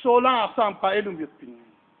 16 अक़साम का इल्म यत्पिन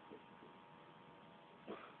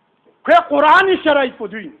खे कुरानी शराई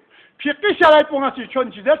पुदुइन फिक़ी शराई पोंगा सी चोन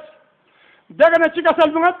चीज़ेस देखने चिका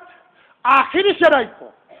सलमत आखिरी शराई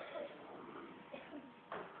को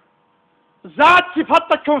ज़ात सिफत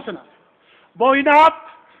तक क्यों सुना बोइनात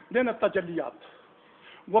देना तजल्लियात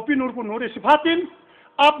गोपी नूर को नूर सिफातिन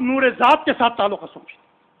अब नूर ज़ात के साथ ताल्लुक़ समझी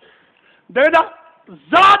देना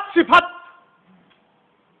ज़ात सिफत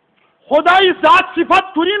खुदाई ज़ात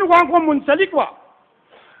सिफत तुरीन वहाँ को मुंसलिक हुआ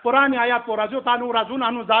पुरानी आयत को राजू तानू राजू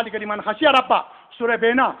नानू ज़ाल करीमान खशिया रब्बा सूरह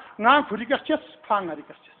बेना ngang furikachis fang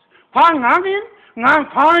arikachis fang ngangin ngang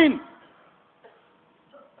fain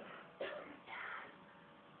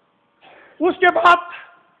اس کے بعد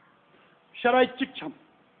شرائط چکچم،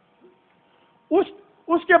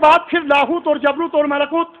 اس کے بعد پھر لاہوت اور جبروت اور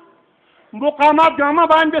ملکوت مقامات گاما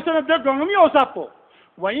بائن بیسے گنگمی اوصاف کو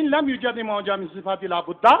وَإِن لَمْ يُجَدِ مَوْجَامِ صِفَاتِ لَا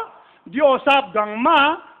بُدَّا دی اوصاف گنگما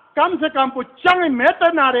کم سے کم کو چنگ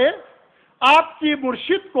میتر نارے آپ کی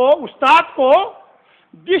مرشد کو استاد کو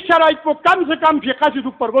دی شرائط کو کم سے کم فقہ سے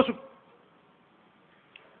دکھ پر گو سکتا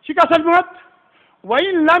شکا سلمت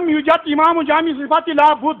وَإِن لَمْ يُجَدْ امام جامع صفات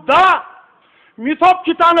لا بُدَّا میتھوب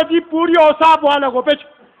کتانا دی پوری اوصاف والا گو پیچ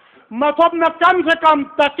مطلب نہ کم سے کم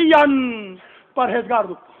تقیان پرہیزگار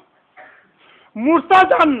دکھتا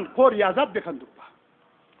مرتدن کو ریاضت دکھن دکھتا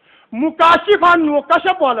مکاشفن وہ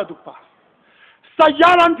کشف والا دکھتا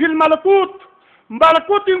سیارن فی الملکوت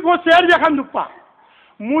ملکوت ان کو سیر دکھن دکھتا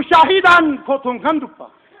مشاہدان کو تھنکن دکھتا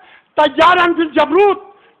تجارن فی الجبروت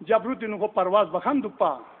جبروت ان کو پرواز بخن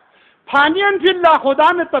دکھتا فانین فی اللہ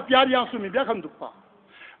خدا میں تپیاری آنسو میں دیکھن دکھتا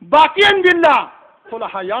باقین فی اللہ کل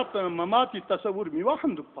حیات مماتی تصور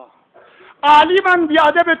میواخن دکھتا عالمان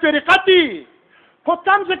بیادب طریقتی خود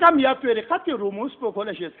کم سے کم یا طریقتی روموز پو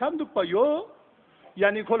کھولا شیز کم دکھتا یو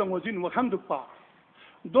یعنی کھولا موزین وخم دکھتا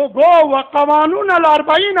دو گو و قوانون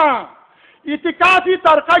الاربعین اتکافی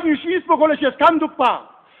ترقی یشیز پو کھولا شیز کم دکھتا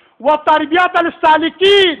و تربیت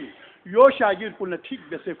السالکین یو شاگیر کلنا ٹھیک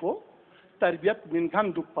بیسے کو تربیت من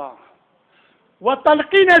کم دکھتا و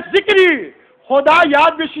تلقین ذکری خدا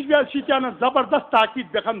یاد بشیچانا زبردست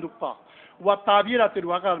تاکید بخم دکھتا و تعبیرات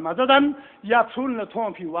الواقع مددن یا پھول نتھوں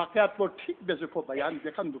فی واقعات کو ٹھیک بیسے کو بیان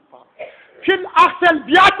بخم دکھتا فی الاخص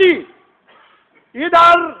البیاتی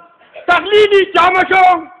ادھر تقلیدی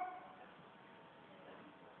جامشوں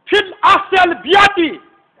فی الاخص البیاتی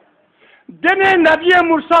دن نبی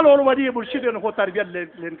مرسل اور ولی مرشد ان کو تربیت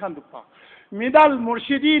لنکھن دکھتا من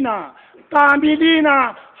المرشدین کاملین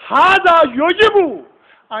هذا یجب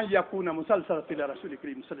ان یکون مسلسل الى رسول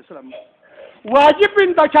کریم صلی اللہ علیہ وسلم واجب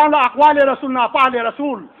ان بچانا اقوال رسول افعال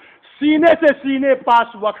رسول سینے سے سینے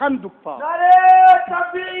پاس وکھن دکھتا نعرہ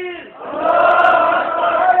تکبیر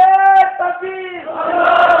نعرہ تکبیر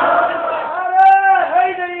نعرہ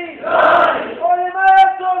حیدری علماء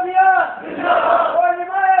صوفیہ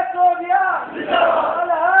علماء صوفیہ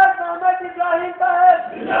الحاج محمد ابراہیم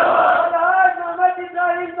صاحب الحاج محمد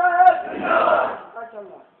ابراہیم صاحب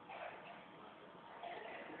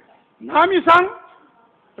نامی سنگ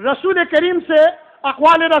رسول کریم سے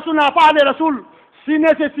اقوال رسول افعال رسول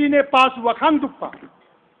سینے سے سینے پاس وکھن دکھتا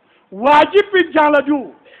واجب بھی جانلجو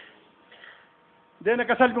دینے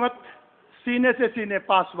کا سلمت سینے سے سینے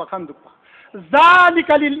پاس وکھن دکھتا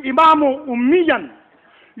ذالک للامام امین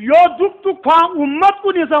یو دکھ دکھا امت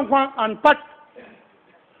کو نظام خواہ انپٹ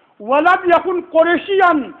ولم یکن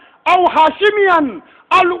قریشین او حاشمین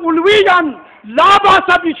العلوین لا باس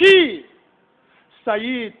بشی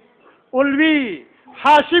سعید علوی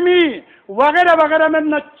حاشمی وغیرہ وغیرہ میں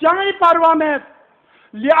نہ چاہی پرواہ میں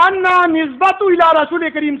لأننا نسبت الى رسول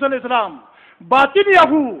کریم صلی اللہ علیہ وسلم باطن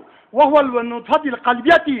یہو وهو النطفة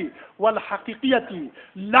القلبیتی والحقیقیتی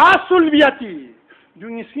لا سلبیتی جو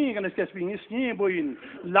اسکی کنس کسبین اسکی بوین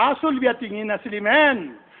لا سلبیتی نسلیمین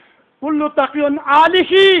کل تقی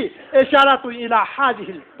آلہی اشارت الى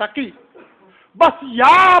حاجہ التقی بس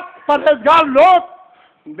یا پرہیزگار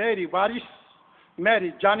لوگ میری بارش میری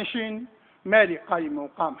جانشین میری قائم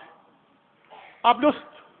مقام ہے اب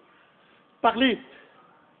دوست تقلید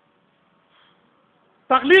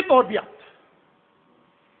اور بیعت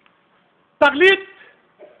تقلید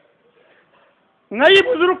نئی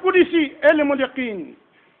بزرگ کلی سی علم الیقین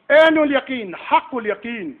عین الیقین حق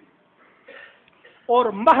الیقین اور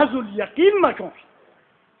محض الیقین مکوں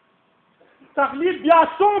تقلید بیا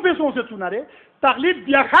سوں پہ سوں سے چنا رہے تقلید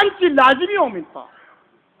بیا خان کی لازمی ہو ملتا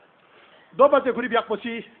دو باتیں کھری بیاق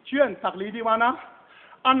پوچھی چین تقلیدی وانا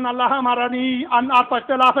ان اللہ مرانی ان آتا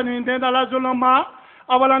اختلافا من بین الظلماء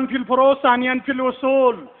اولا فی الفروض ثانیا فی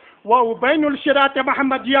الوصول وبین الشریعت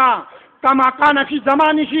محمدیہ کما کان فی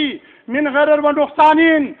زمانہ من غرر و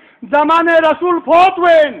نقصانین زمان رسول فوت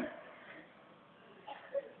وین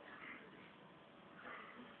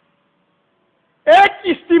ایک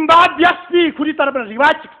استنباط بیاقی کھری طرف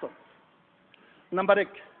روایت چکتا نمبر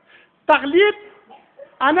ایک تقلید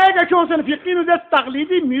انائے کا کیوں سے فقین دے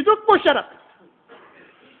تقلیدی میدک کو شرط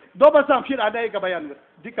دو بس ہم پھر انائے کا بیان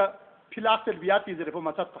دیکھا فلاق سے بیاتی ذرے وہ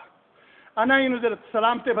مطلب انائے انہوں ذرے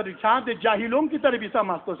سلام تے بھر چھان تے جاہلوں کی طرح بیسا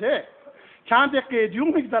مانتو سے چھان تے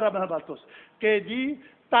قیدیوں کی طرح بنا باتو سے قیدی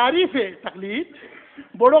تعریف تقلید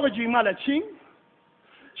بڑوں کا جیمال چنگ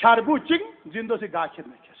چھاربو چنگ زندوں سے گاہ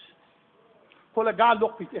کھرنے کیسے کھولا گاہ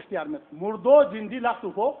لوگ پیت اختیار میں مردو زندی لاختو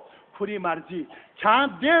کو کھری مرضی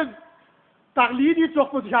چھان دے تقلیدی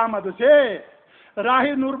چوک شامد سے راہ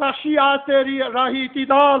نور بخشی آج تیری راہی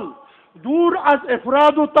اعتدال دور از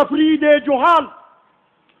افراد و تفرید جهال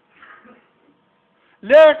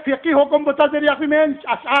لیک فقی حکم بتازر یقی من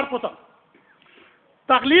اشعار پتا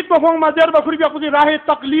تقلید بفهم مزر بخوری بیا راہ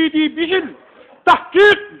تقلیدی بشل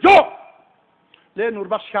تحقیق جو لے نور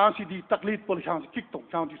بخش شانسی دی تقلید پول شانسی کک تو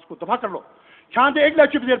شانسی اس کو دفاع کر لو شانسی ایک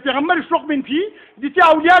لچ بزر پیغمبر شوق من فی دیتی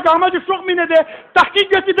اولیاء گاما جو شوق من دے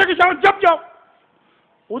تحقیق جیسی دے کہ شانس جب جاؤ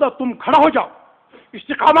ادا تم کھڑا ہو جاؤ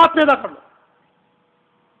استقامات پیدا کر لو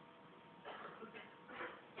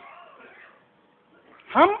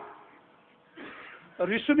ہم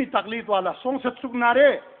رسومی تقلید والا سون سے سکنارے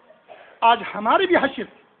آج ہماری بھی حیثیت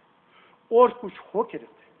اور کچھ ہو کے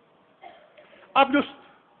رہتے اب جو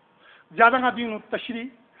زیادہ کا دین و تشریح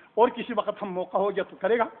اور کسی وقت ہم موقع ہو گیا تو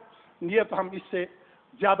کرے گا نیت ہم اس سے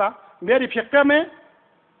زیادہ میری فقہ میں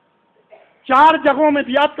 4 جگہوں میں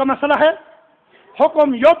بیعت کا مسئلہ ہے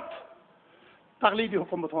حکم یت تقلیدی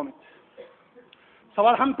حکم بتوں میں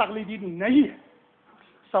سوال ہم تقلیدی نہیں ہے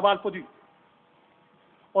سوال پدی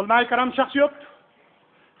علماء کرام شخصیت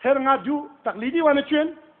خیر نہ جو تقلیدی وانے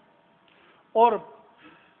چین اور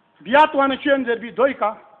بیعت وانے چین در بھی دوئی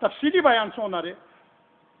کا تفصیلی بیان سونا رہے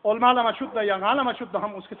علماء لما شدہ یا غالما شدہ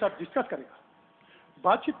ہم اس کے ساتھ ڈسکس کرے گا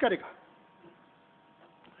بات چیت کرے گا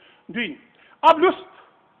دوئی اب لست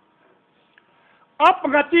اب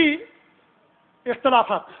گتی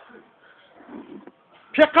اختلافات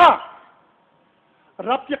فقہ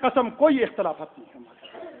رب کی قسم کوئی اختلافات نہیں ہے ہمارے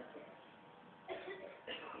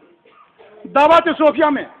دعوت صوفیہ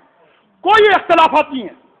میں کوئی اختلافات نہیں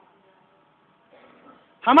ہے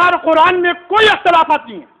ہمارے قرآن میں کوئی اختلافات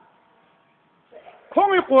نہیں ہے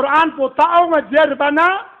کوئی قرآن کو تعاون زیر بنا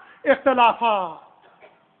اختلافات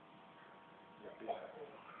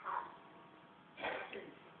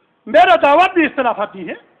میرا دعوت بھی اختلافات نہیں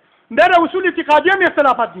ہے میرا اصول اعتقادیہ میں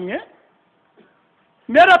اختلافات نہیں ہے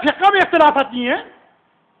میرا فقہ میں اختلافات نہیں ہے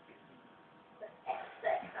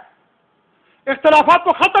اختلافات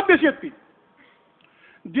کو ختم بحثیت کی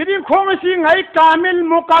دیدی کھوم سنگھ ہے کامل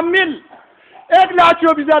مکمل ایک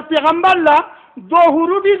لاچو بزار پیغمبر لا 2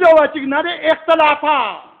 حروفی جو چکنارے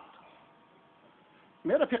اختلافات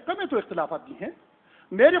میرا فقہ میں تو اختلافات نہیں ہیں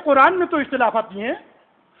میری قرآن میں تو اختلافات نہیں ہیں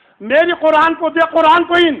میری قرآن کو دے قرآن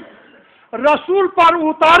کو ان رسول پر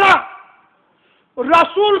اتارا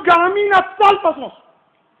رسول گامین اطفال پسوس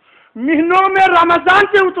مہینوں میں رمضان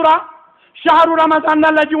پہ اترا شہر رمضان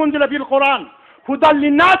الذی انزل فی القرآن ہدی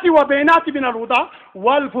للناس و بینات من الہدی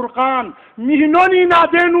والفرقان مہینوں نہیں نہ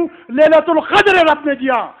دینو لیلۃ القدر رب نے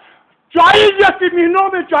دیا چوائس جیسی مہینوں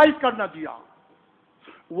میں چوائس کرنا دیا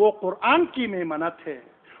وہ قرآن کی میمنت ہے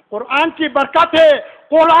قرآن کی برکت ہے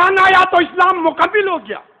قرآن آیا تو اسلام مکمل ہو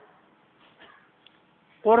گیا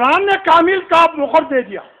قرآن نے کامل کا مخر دے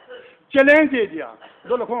دیا چیلنج دے دیا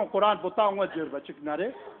دو لوگوں کو قرآن بتاؤں گا جر بچے کنارے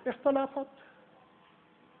اختلافات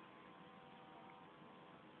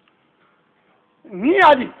نہیں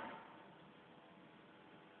آجی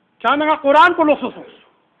چاہنے گا قرآن کو لوگ سو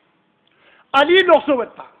علی لوگ سو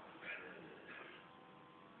بتا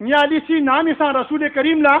نی علی سی نام انسان رسول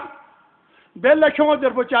کریم لا بیل لکھوں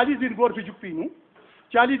در وہ 40 دن گور پی جک پینو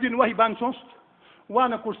 40 دن وہی بان سوست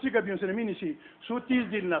وانا کرسی کا بھی انسان مینی سی سو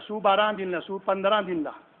 30 دن لا سو 12 دن لا سو 15 دن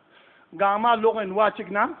لا گاما لوگ انوا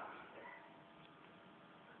چکنا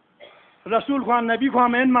رسول خوان نبی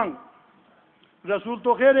خوان مین مانگ رسول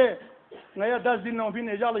تو خیر ہے نیا 10 دن نو بین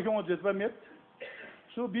اجا لکھوں جس پر میت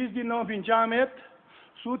سو 20 دن نو بین چامیت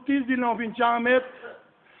سو 30 دن نو بین چامیت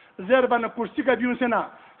زیر بنا کرسی کا بھی انسان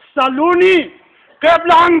سالونی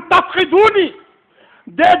قبل ان تفقدونی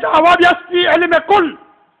دے جواب یستی علم کل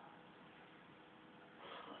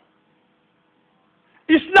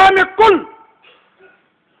اسلام کل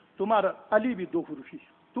تمہارا علی بھی 2 حروفی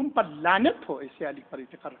تم پر لعنت ہو ایسے علی پر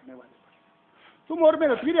اعتقاد رکھنے والے پر تم اور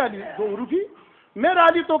میرا پھر علی 2 حروفی میرا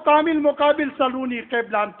علی تو کامل مقابل سالونی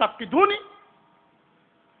قبل ان تفقدونی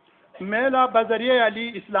میرا بذریعہ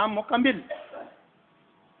علی اسلام مکمل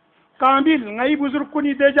کامل نئی بزرگ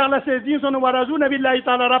کنی دے جالا سے دین سن ورزون باللہ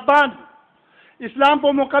تعالی ربان اسلام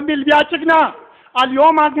کو مکمل بیا چکنا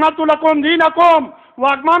اليوم اکملت لکم دینکم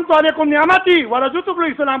واکملت علیکم نعمتی ورزوت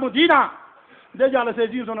الاسلام دینا دے جالا سے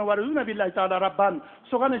دین سن ورزون باللہ تعالی ربان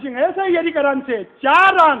سخن سنگ ایسا یری کران سے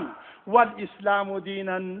 4 والاسلام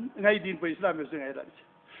دینا نئی دین پر اسلام میں سنگ ایسا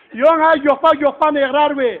یوں ہے یوفا میں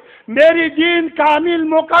اقرار ہوئے میری دین کامل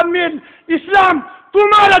مکمل اسلام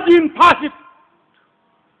تمہارا دین فاسد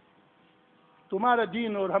تمہارا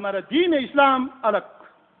دین اور ہمارا دین اسلام الگ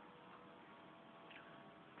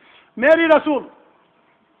میری رسول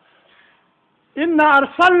انا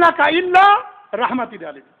ارسلناک الا رحمت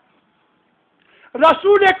للعالمین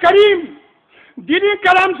رسول کریم دینی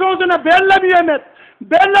کلام سوزنا بیل نبی احمد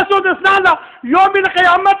بے لسود اسنادا یوم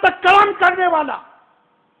قیامت تک کرم کرنے والا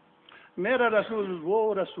میرا رسول وہ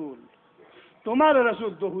رسول تمہارا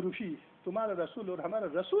رسول دو حروفی تمہارا رسول اور ہمارا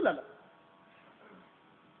رسول الگ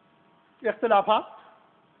اختلافات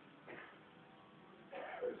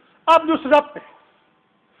اب نصرت پہ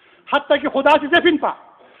حتیٰ کہ خدا سے زفن پا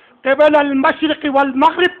قبل المشرق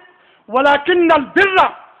والمغرب ولكن البر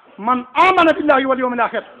من آمن بالله واليوم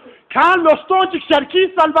الآخر كان لستون شرقي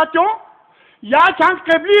سلبتون یا كان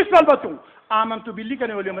قبلي سلبتون آمنت بالله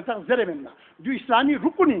كان واليوم الآخر زر منا جو اسلامی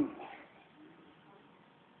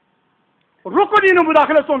رکنین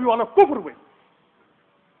مداخلہ سون بھی والا کفر ہوئے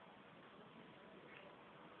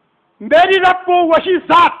میری رب کو وشی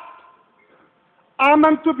ذات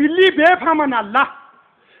آمنت بالله بے فهمنا الله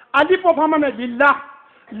الف فهمنا لله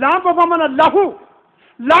لام فهمنا له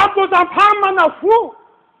لام فهمنا هو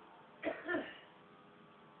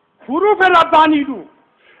حروف ربانی لو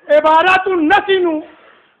عبارات نسینو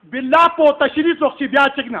بالله پو تشریح سوخی بیا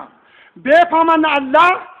چکنا بے فهمنا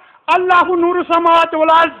الله الله نور السماوات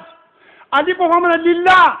والارض الف فهمنا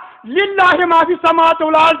لله لله ما في السماوات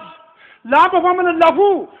والارض لام فهمنا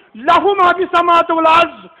له ما في السماوات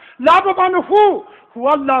والارض لام فهمنا هو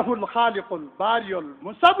الله الخالق البارئ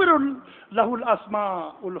المصور له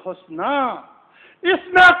الاسماء الحسنى اس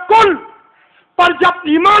میں کل پر جب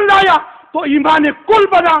ایمان لایا تو ایمان کل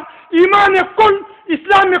بنا ایمان کل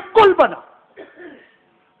اسلام کل بنا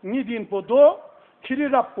نی دین پو دو کھری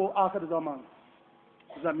رب پو آخر زمان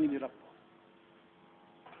زمینی رب پو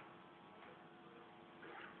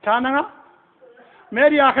کیا نگا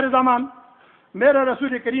میری آخر زمان میرا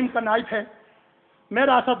رسول کریم کا نائب ہے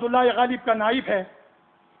میرا اسد اللہ غالب کا نائب ہے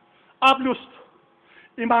آپ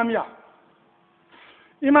لست امامیہ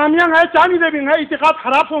ہے چامی دے بھی ہے اعتقاد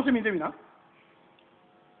خراب سو سے میدے بھی نا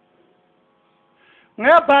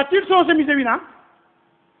نیا باطل سو سے میدے بھی نا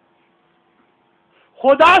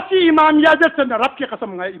خدا سی امامیہ جت سے رب کی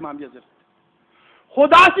قسم ہے امامیہ جت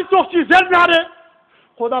خدا سی تو چیز زر نہ رہے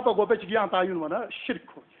خدا پہ گوپے چکیاں تعین ہونا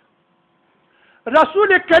شرک ہو گیا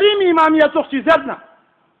رسول کریم امامیہ تو چیز زر نہ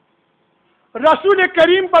رسول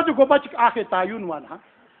کریم پر جو گوپا چک آخر تعین ہوا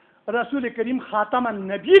رسول کریم خاتم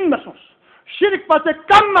النبیین مسوس شرک پر سے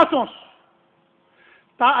کم مسوس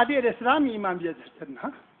تا علی علیہ السلام امام بیادر نا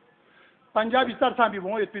پنجابی سر سان بھی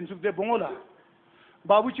بونگو یہ پنسک دے بونگو لا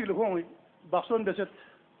بابو چی لکھوں باقسون بیسے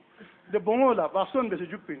دے بونگو لا باقسون بیسے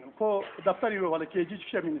جک پینو کو دفتری رو والا کی جی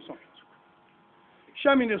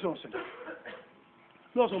شامی نسون سے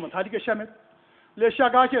لو سو من تھاری کے شامت لے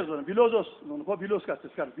شاگا کے زون بلوزوس کو بلوز کا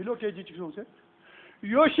سکر بلو کے جی چکسون سے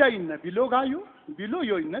you شاین blue گایو blue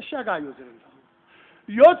you in شاگایو زرن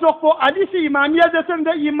you تو کو علی سی امامیہ جسن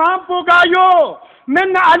دے امام پو گایو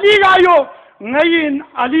من علی گایو نین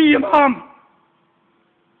علی امام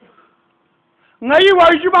نئی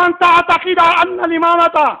وجبان تعتقد ان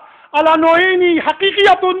الامامة على نوعين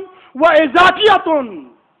حقيقية واضافية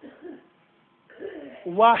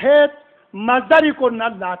واحد مصدر کو نہ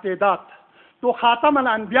لاعتداد تو خاتم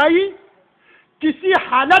الانبیاء کسی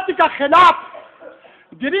حالت کا خلاف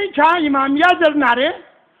جنہیں جہاں امامیہ جر نارے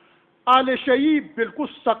آل شیعی بالکل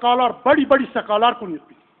سکالار بڑی بڑی سکالار کو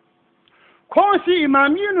نسبی کون سی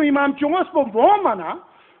امامیہ نو امام چونس پو وہ منا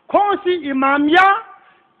کون سی امامیہ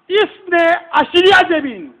اس نے اشریہ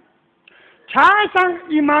جبین چھائے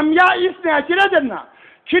سنگ امامیہ اس نے اشریہ جبنا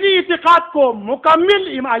کھری اعتقاد کو مکمل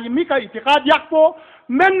امامی کا اعتقاد یک کو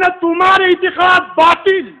من تمہارے اعتقاد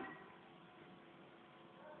باطل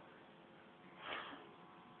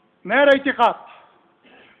میرا اعتقاد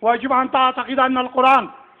ويجب أن تعتقد أن القرآن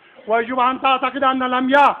ويجب أن تعتقد أن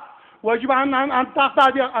الأنبياء ويجب أن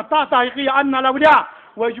تعتقد أن الأولياء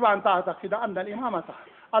ويجب أن تعتقد أن الإمامة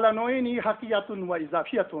على نوعين حقيقية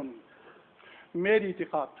وإضافية میری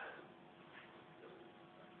اعتقاد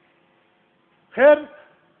خیر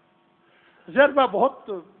ضربہ بہت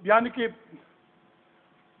بیان کے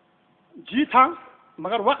جی تھا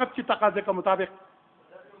مگر وقت کی تقاضے کا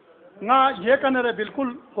مطابق نہ یہ کہنا رہے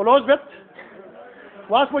بالکل کلوز بیت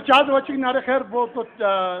واس وہ چاز وچی نہ رہے خیر وہ تو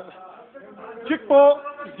چک پو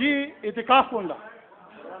جی اعتکاف کوندا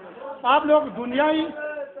آپ لوگ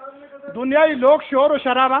دنیائی لوگ شور و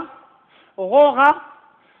شرابہ غوغا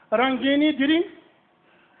رنگینی دری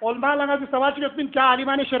علماء لگا جو سوال چکے پن کیا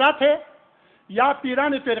عالمان شرات ہے یا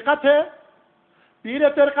پیران فرقت ہے پیر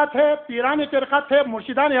فرقت ہے پیران فرقت ہے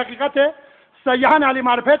مرشدان حقیقت ہے سیاحان علی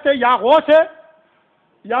معرفت ہے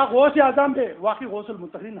یا غوث اعظم ہے واقعی غوث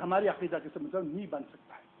المنتخبین ہماری عقیدہ کے سمجھ نہیں بن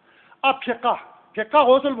سکتا ہے اب فقہ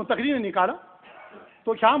غوث المنتخبین نے نکالا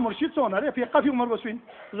تو کیا مرشد سے ہونا رہے فقہ فی عمر وسوین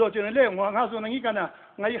جو چنے لے وہاں سو نہیں کہنا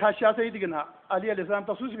نئی خاصیات سے ہی دیکھنا علی علیہ السلام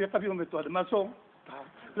تخصوص فقہ فی عمر تو میں سو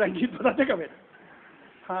رنگین بتاتے کا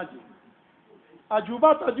بیٹا ہاں جی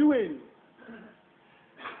عجوبہ تجوین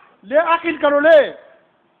لے عقل کرو لے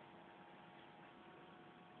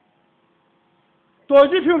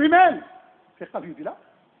توجی فیوں فیمین فقہ فیوں دلا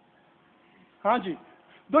ہاں جی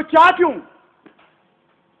دو کیا کیوں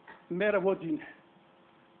میرا وہ دین ہے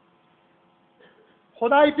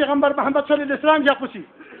خدای پیغمبر محمد صلی اللہ علیہ وسلم یا کسی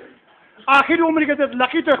آخری عمر کے دے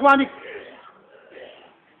لقی تو اخوانی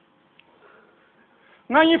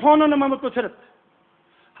نہ یہ فونوں نے محمد کو سرت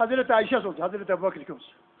حضرت عائشہ سوچ حضرت ابوبکر کیوں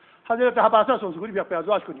حضرت حباسہ سوچ گوری بھی آپ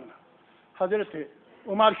ازواج کو نہیں نا حضرت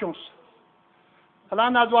عمر کیوں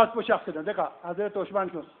فلان ازواج کو شخص نے دیکھا حضرت عثمان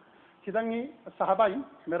کیوں کدنگی صحابہ ہی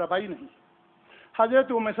میرا بھائی نہیں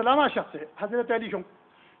حضرت ام سلامہ شخص ہے حضرت علی کیوں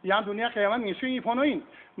یہاں دنیا کے ایوان نشوئی فونو ہی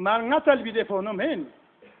مارنگا تلبی دے فونو مین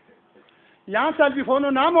یہاں تلبی فونو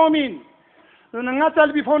نام اومین ننگا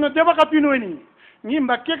تلبی فونو دے وقت پینوئی نہیں نی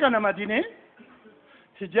مکے کا نہ مدینے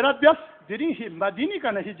ہجرت بیس دینی مدینی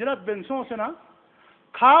کا نہ ہجرت بنسوں سے نا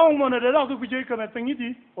کھاؤں مونے رہا تو بجوئی کا میں تنگی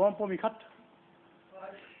دی اوم پو مکھت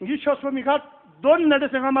نگی شوس پو مکھت دون نڈے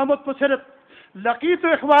سے محمد پو سرت لقی تو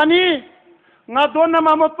اخوانی نا دون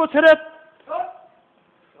محمد پو سرت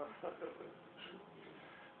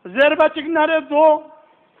زیربا چکنارے دو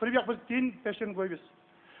پھر بھی اپنے تین پیشن کوئی بس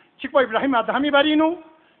چکپا ابراہیم آدھامی بارینو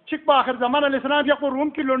چکپا آخر زمان علیہ السلام یا کوئی روم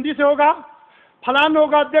کی لونڈی سے ہوگا فلان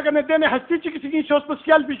ہوگا دیکھنے دینے ہستی چکی سکی شوز پو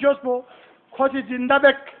سیال بھی شوز پو خوشی زندہ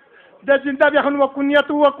بیک دے زندہ بیخن و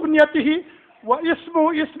کنیتی ہی و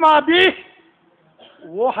اسم ابی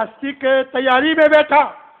وہ ہستی کے تیاری میں بیٹھا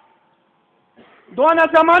دونہ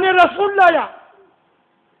زمانے رسول لایا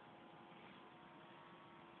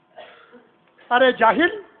ارے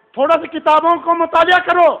جاہل تھوڑا سا کتابوں کو مطالعہ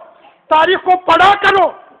کرو تاریخ کو پڑھا کرو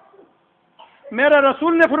میرے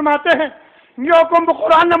رسول نے فرماتے ہیں یہ حکم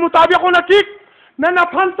قرآن نے مطابق ہونا ٹھیک میں نہ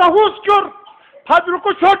پھلتا ہوں اسکر فجر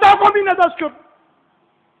کو چھوٹا کو بھی نہ دسکر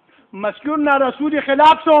مسکر نہ رسول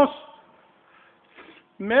خلاف سوس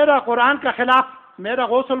میرا قرآن کا خلاف میرا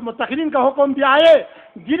غوث المتخرین کا حکم بھی آئے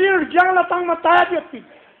گرین جنگ لتنگ متایا دیتی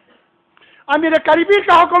امیر قریبی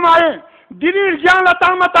کا حکم آئے دینی جان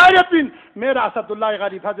لتان متایتین میرا اسد اللہ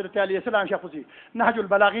غریب حضرت علیہ السلام شخصی نہج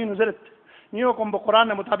البلاغین حضرت نیو کم بقرآن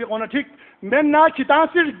نے مطابق ہونا ٹھیک میں نہ چتان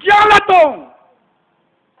سر جانتوں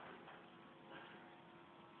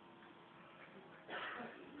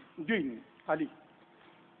دین علی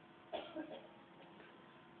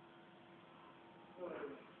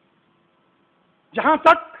جہاں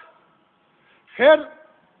تک خیر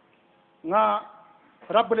نہ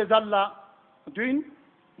رب العزت دین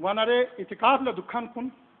ونرے اتکاف لے دکھان کن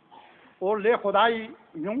اور لے خدائی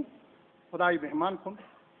یوں خدائی مہمان کن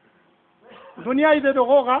دنیا دے دو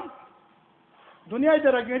ہوگا دنیا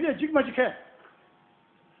دے رگیلی جگ مجک ہے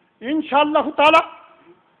انشاءاللہ تعالی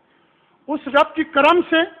اس رب کی کرم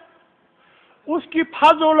سے اس کی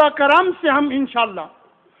فضل و کرم سے ہم انشاءاللہ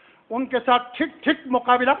ان کے ساتھ ٹھیک ٹھیک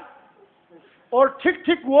مقابلہ اور ٹھیک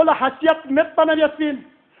ٹھیک وہ حیثیت مت پنر یسین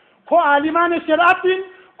کھو عالمان شرعاتین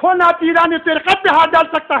کھو نہ پیران ترقت پہ ہاتھ ڈال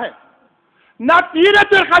سکتا ہے نہ پیر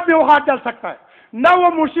ترقت میں وہ ہاتھ ڈال سکتا ہے نہ وہ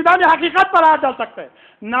مرشدان حقیقت پر ہاتھ ڈال سکتا ہے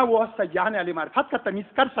نہ وہ سیاحان علی معرفت کا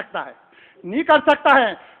تمیز کر سکتا ہے نہیں کر سکتا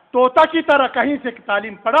ہے طوطا کی طرح کہیں سے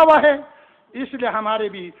تعلیم پڑا ہوا ہے اس لیے ہمارے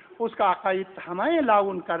بھی اس کا عقائد ہمیں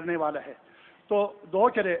لاؤن کرنے والا ہے تو دو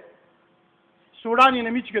چرے سوڈانی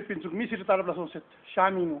نمیچ کے پنسک مصر طرف لسوں سے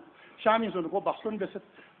شامی سن کو بخصون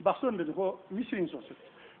بے کو مصرین سو سے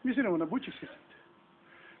مصرین ہونا بوچی سے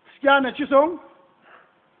کیا نچیسوں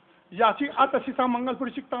یا چی آتا سیسا منگل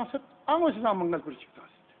پوری چکتا ست آنگو سیسا منگل پوری چکتا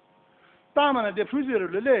ست تامانا دے فوزیر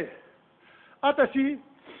للے آتا سی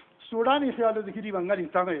سوڈانی خیالت کھری منگل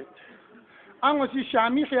انتانگیت آنگو سی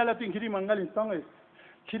شامی خیالت کھری منگل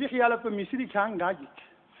انتانگیت کھری خیالت مصری کھانگ گاگیت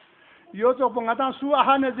یو تو پنگتا سو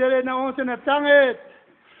آہا نزیرے نا اون سے نتانگیت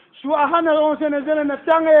سو آہا نا اون سے نزیرے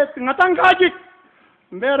نتانگیت نتانگ گاگیت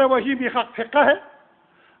میرا وہی بھی حق فقہ ہے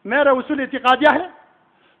میرا اصول اعتقادیہ ہے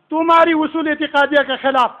تمہاری اصول اعتقادیہ کے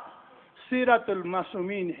خلاف سیرت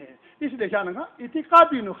المعصومین ہے اس لیے کیا نگا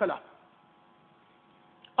اعتقادی نو خلاف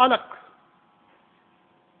الگ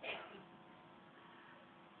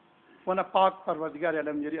ونا پاک پروردگار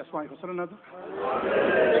عالم جری اسماء حسن نہ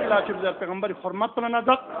ایک لاکھ بزر پیغمبر حرمت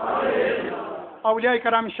نہ اولیاء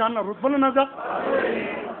کرام شان رتبہ نہ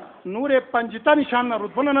نور پنجتا نشان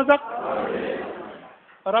رتبہ نہ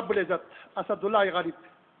رب العزت اسد اللہ غالب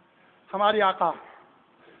ہماری آقا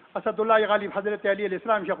اسد اللہ غالب حضرت علی علیہ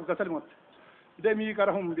السلام شاہ کو سلمت دمی کا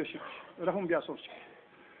رحم بیشک رحم بیا سوچ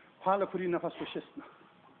حال کھری نفس پشستنا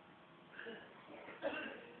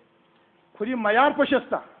کھری معیار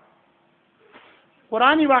پشستا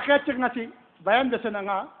قرآنی واقعات چکنا سی بیان دسے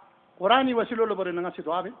نگا قرآنی وسیلو لبرے نگا سی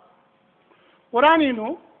دعا بھی قرآنی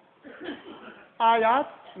نو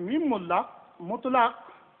آیات میم مطلق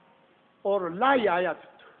اور لائی آیات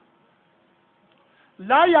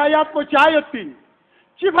لائی آیات کو چایت پین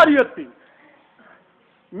چفریت پین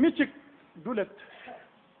میچک دولت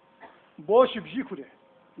بوش بجی کھرے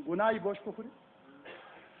گناہی بوش کو کھرے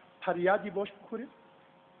فریادی بوش کو کھرے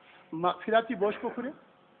مغفراتی بوش کو کھرے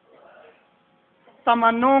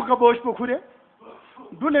تمنوں کا بوش کو کھرے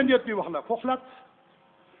دولن دیت بھی وخلا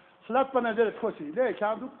خلط پر نظر کھوسی لے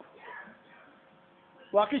کیا دکھ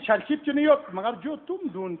واقعی چھرکیب چنی ہو مگر جو تم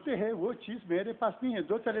ڈھونڈتے ہیں وہ چیز میرے پاس نہیں ہے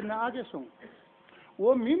دو چلے نہ آگے سوں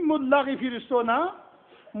وہ من مطلقی فرشتوں نا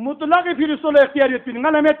مطلقی فرشتوں لے اختیاریت پین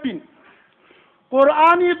غلمیت پین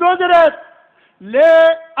قرآنی دو جرت لے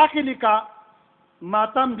اقلی کا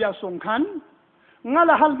ماتم بیا سوں کھان غل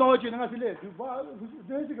حل موجی نگا سلے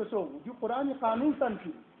دو جگہ سوں جو قرآنی قانون تن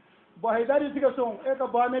پین باہداری جگہ سوں ایک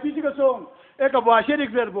با نبی جگہ سوں ایک با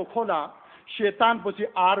شریک زیر بو کھولا شیطان پسی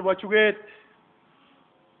آر وچویت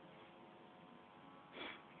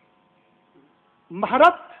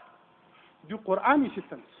مہرت جو قرآنی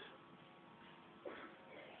ستنس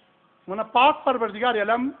منا پاک پروردگار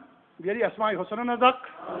علم بیری اسماء حسن نزق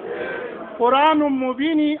قرآن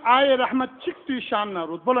مبینی آئے رحمت چکتی شان نہ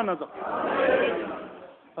رتبل نزق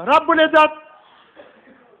رب العزت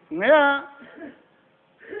نیا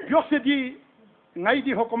یوکس دی نئی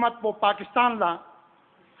دی حکومت وہ پاکستان لا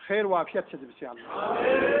خیر و عافیت سے بسی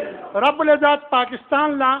اللہ رب العزت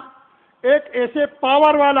پاکستان لا ایک ایسے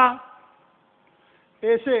پاور والا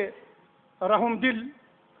ایسے رحم دل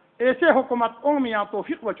ایسے حکومت اومیاں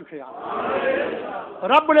توفیق و چکے ہیں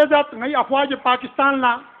رب العزت نئی افواج پاکستان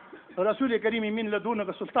لا رسول کریم من لدون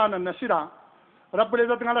کا سلطان النصرہ رب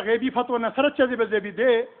العزت نالا غیبی فتو نصرت چیزی بزیبی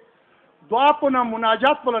دے دعا پنا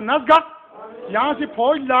مناجات پلا نزگت یہاں سے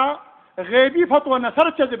فوج لا غیبی فتو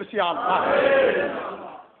نصرت چیزی بسی اللہ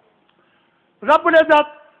رب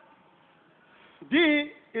العزت دی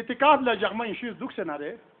اتکاف لا جغمہ شیز دکھ سے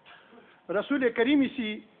نارے رسول کریم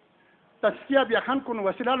سی تزکیہ بیخن کن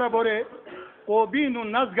وسیلہ لبورے قوبین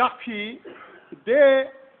نزگاق فی دے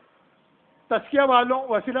تزکیہ والوں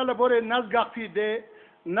وسیلہ لبورے نزگاق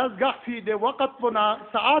فی دے وقت پنا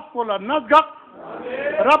ساعت پولا نزگاق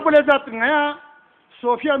رب العزت نیا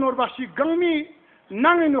صوفیہ نور بخشی گنگمی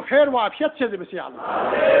ننگ انو خیر و عافیت سے بسی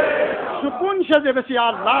اللہ سکون سے بسی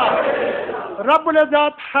اللہ رب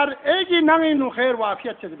العزت ہر ایک ہی ننگ انو خیر و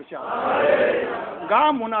عافیت سے بسی اللہ گا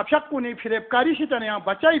منافق کو نہیں پھر ابکاری سے تنیا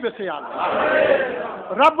بچائی بسی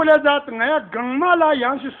اللہ رب العزت نیا گنگمالا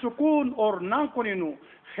یہاں سے سکون اور ننگ کنینو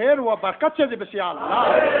خیر و برکت سے بسی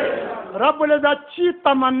اللہ رب العزت چی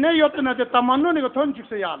تمنی یوتنا دے تمنو نگو تھون چک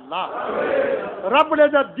سے اللہ رب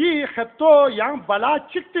العزت دی خطو یہاں بلا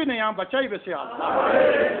چکتی نے یہاں بچائی بسی اللہ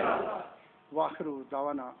واخر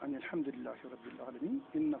دعوانا ان الحمدللہ رب العالمین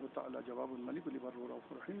انہو تعالی جواب الملک لبر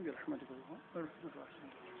ورحم الرحیم برحمتک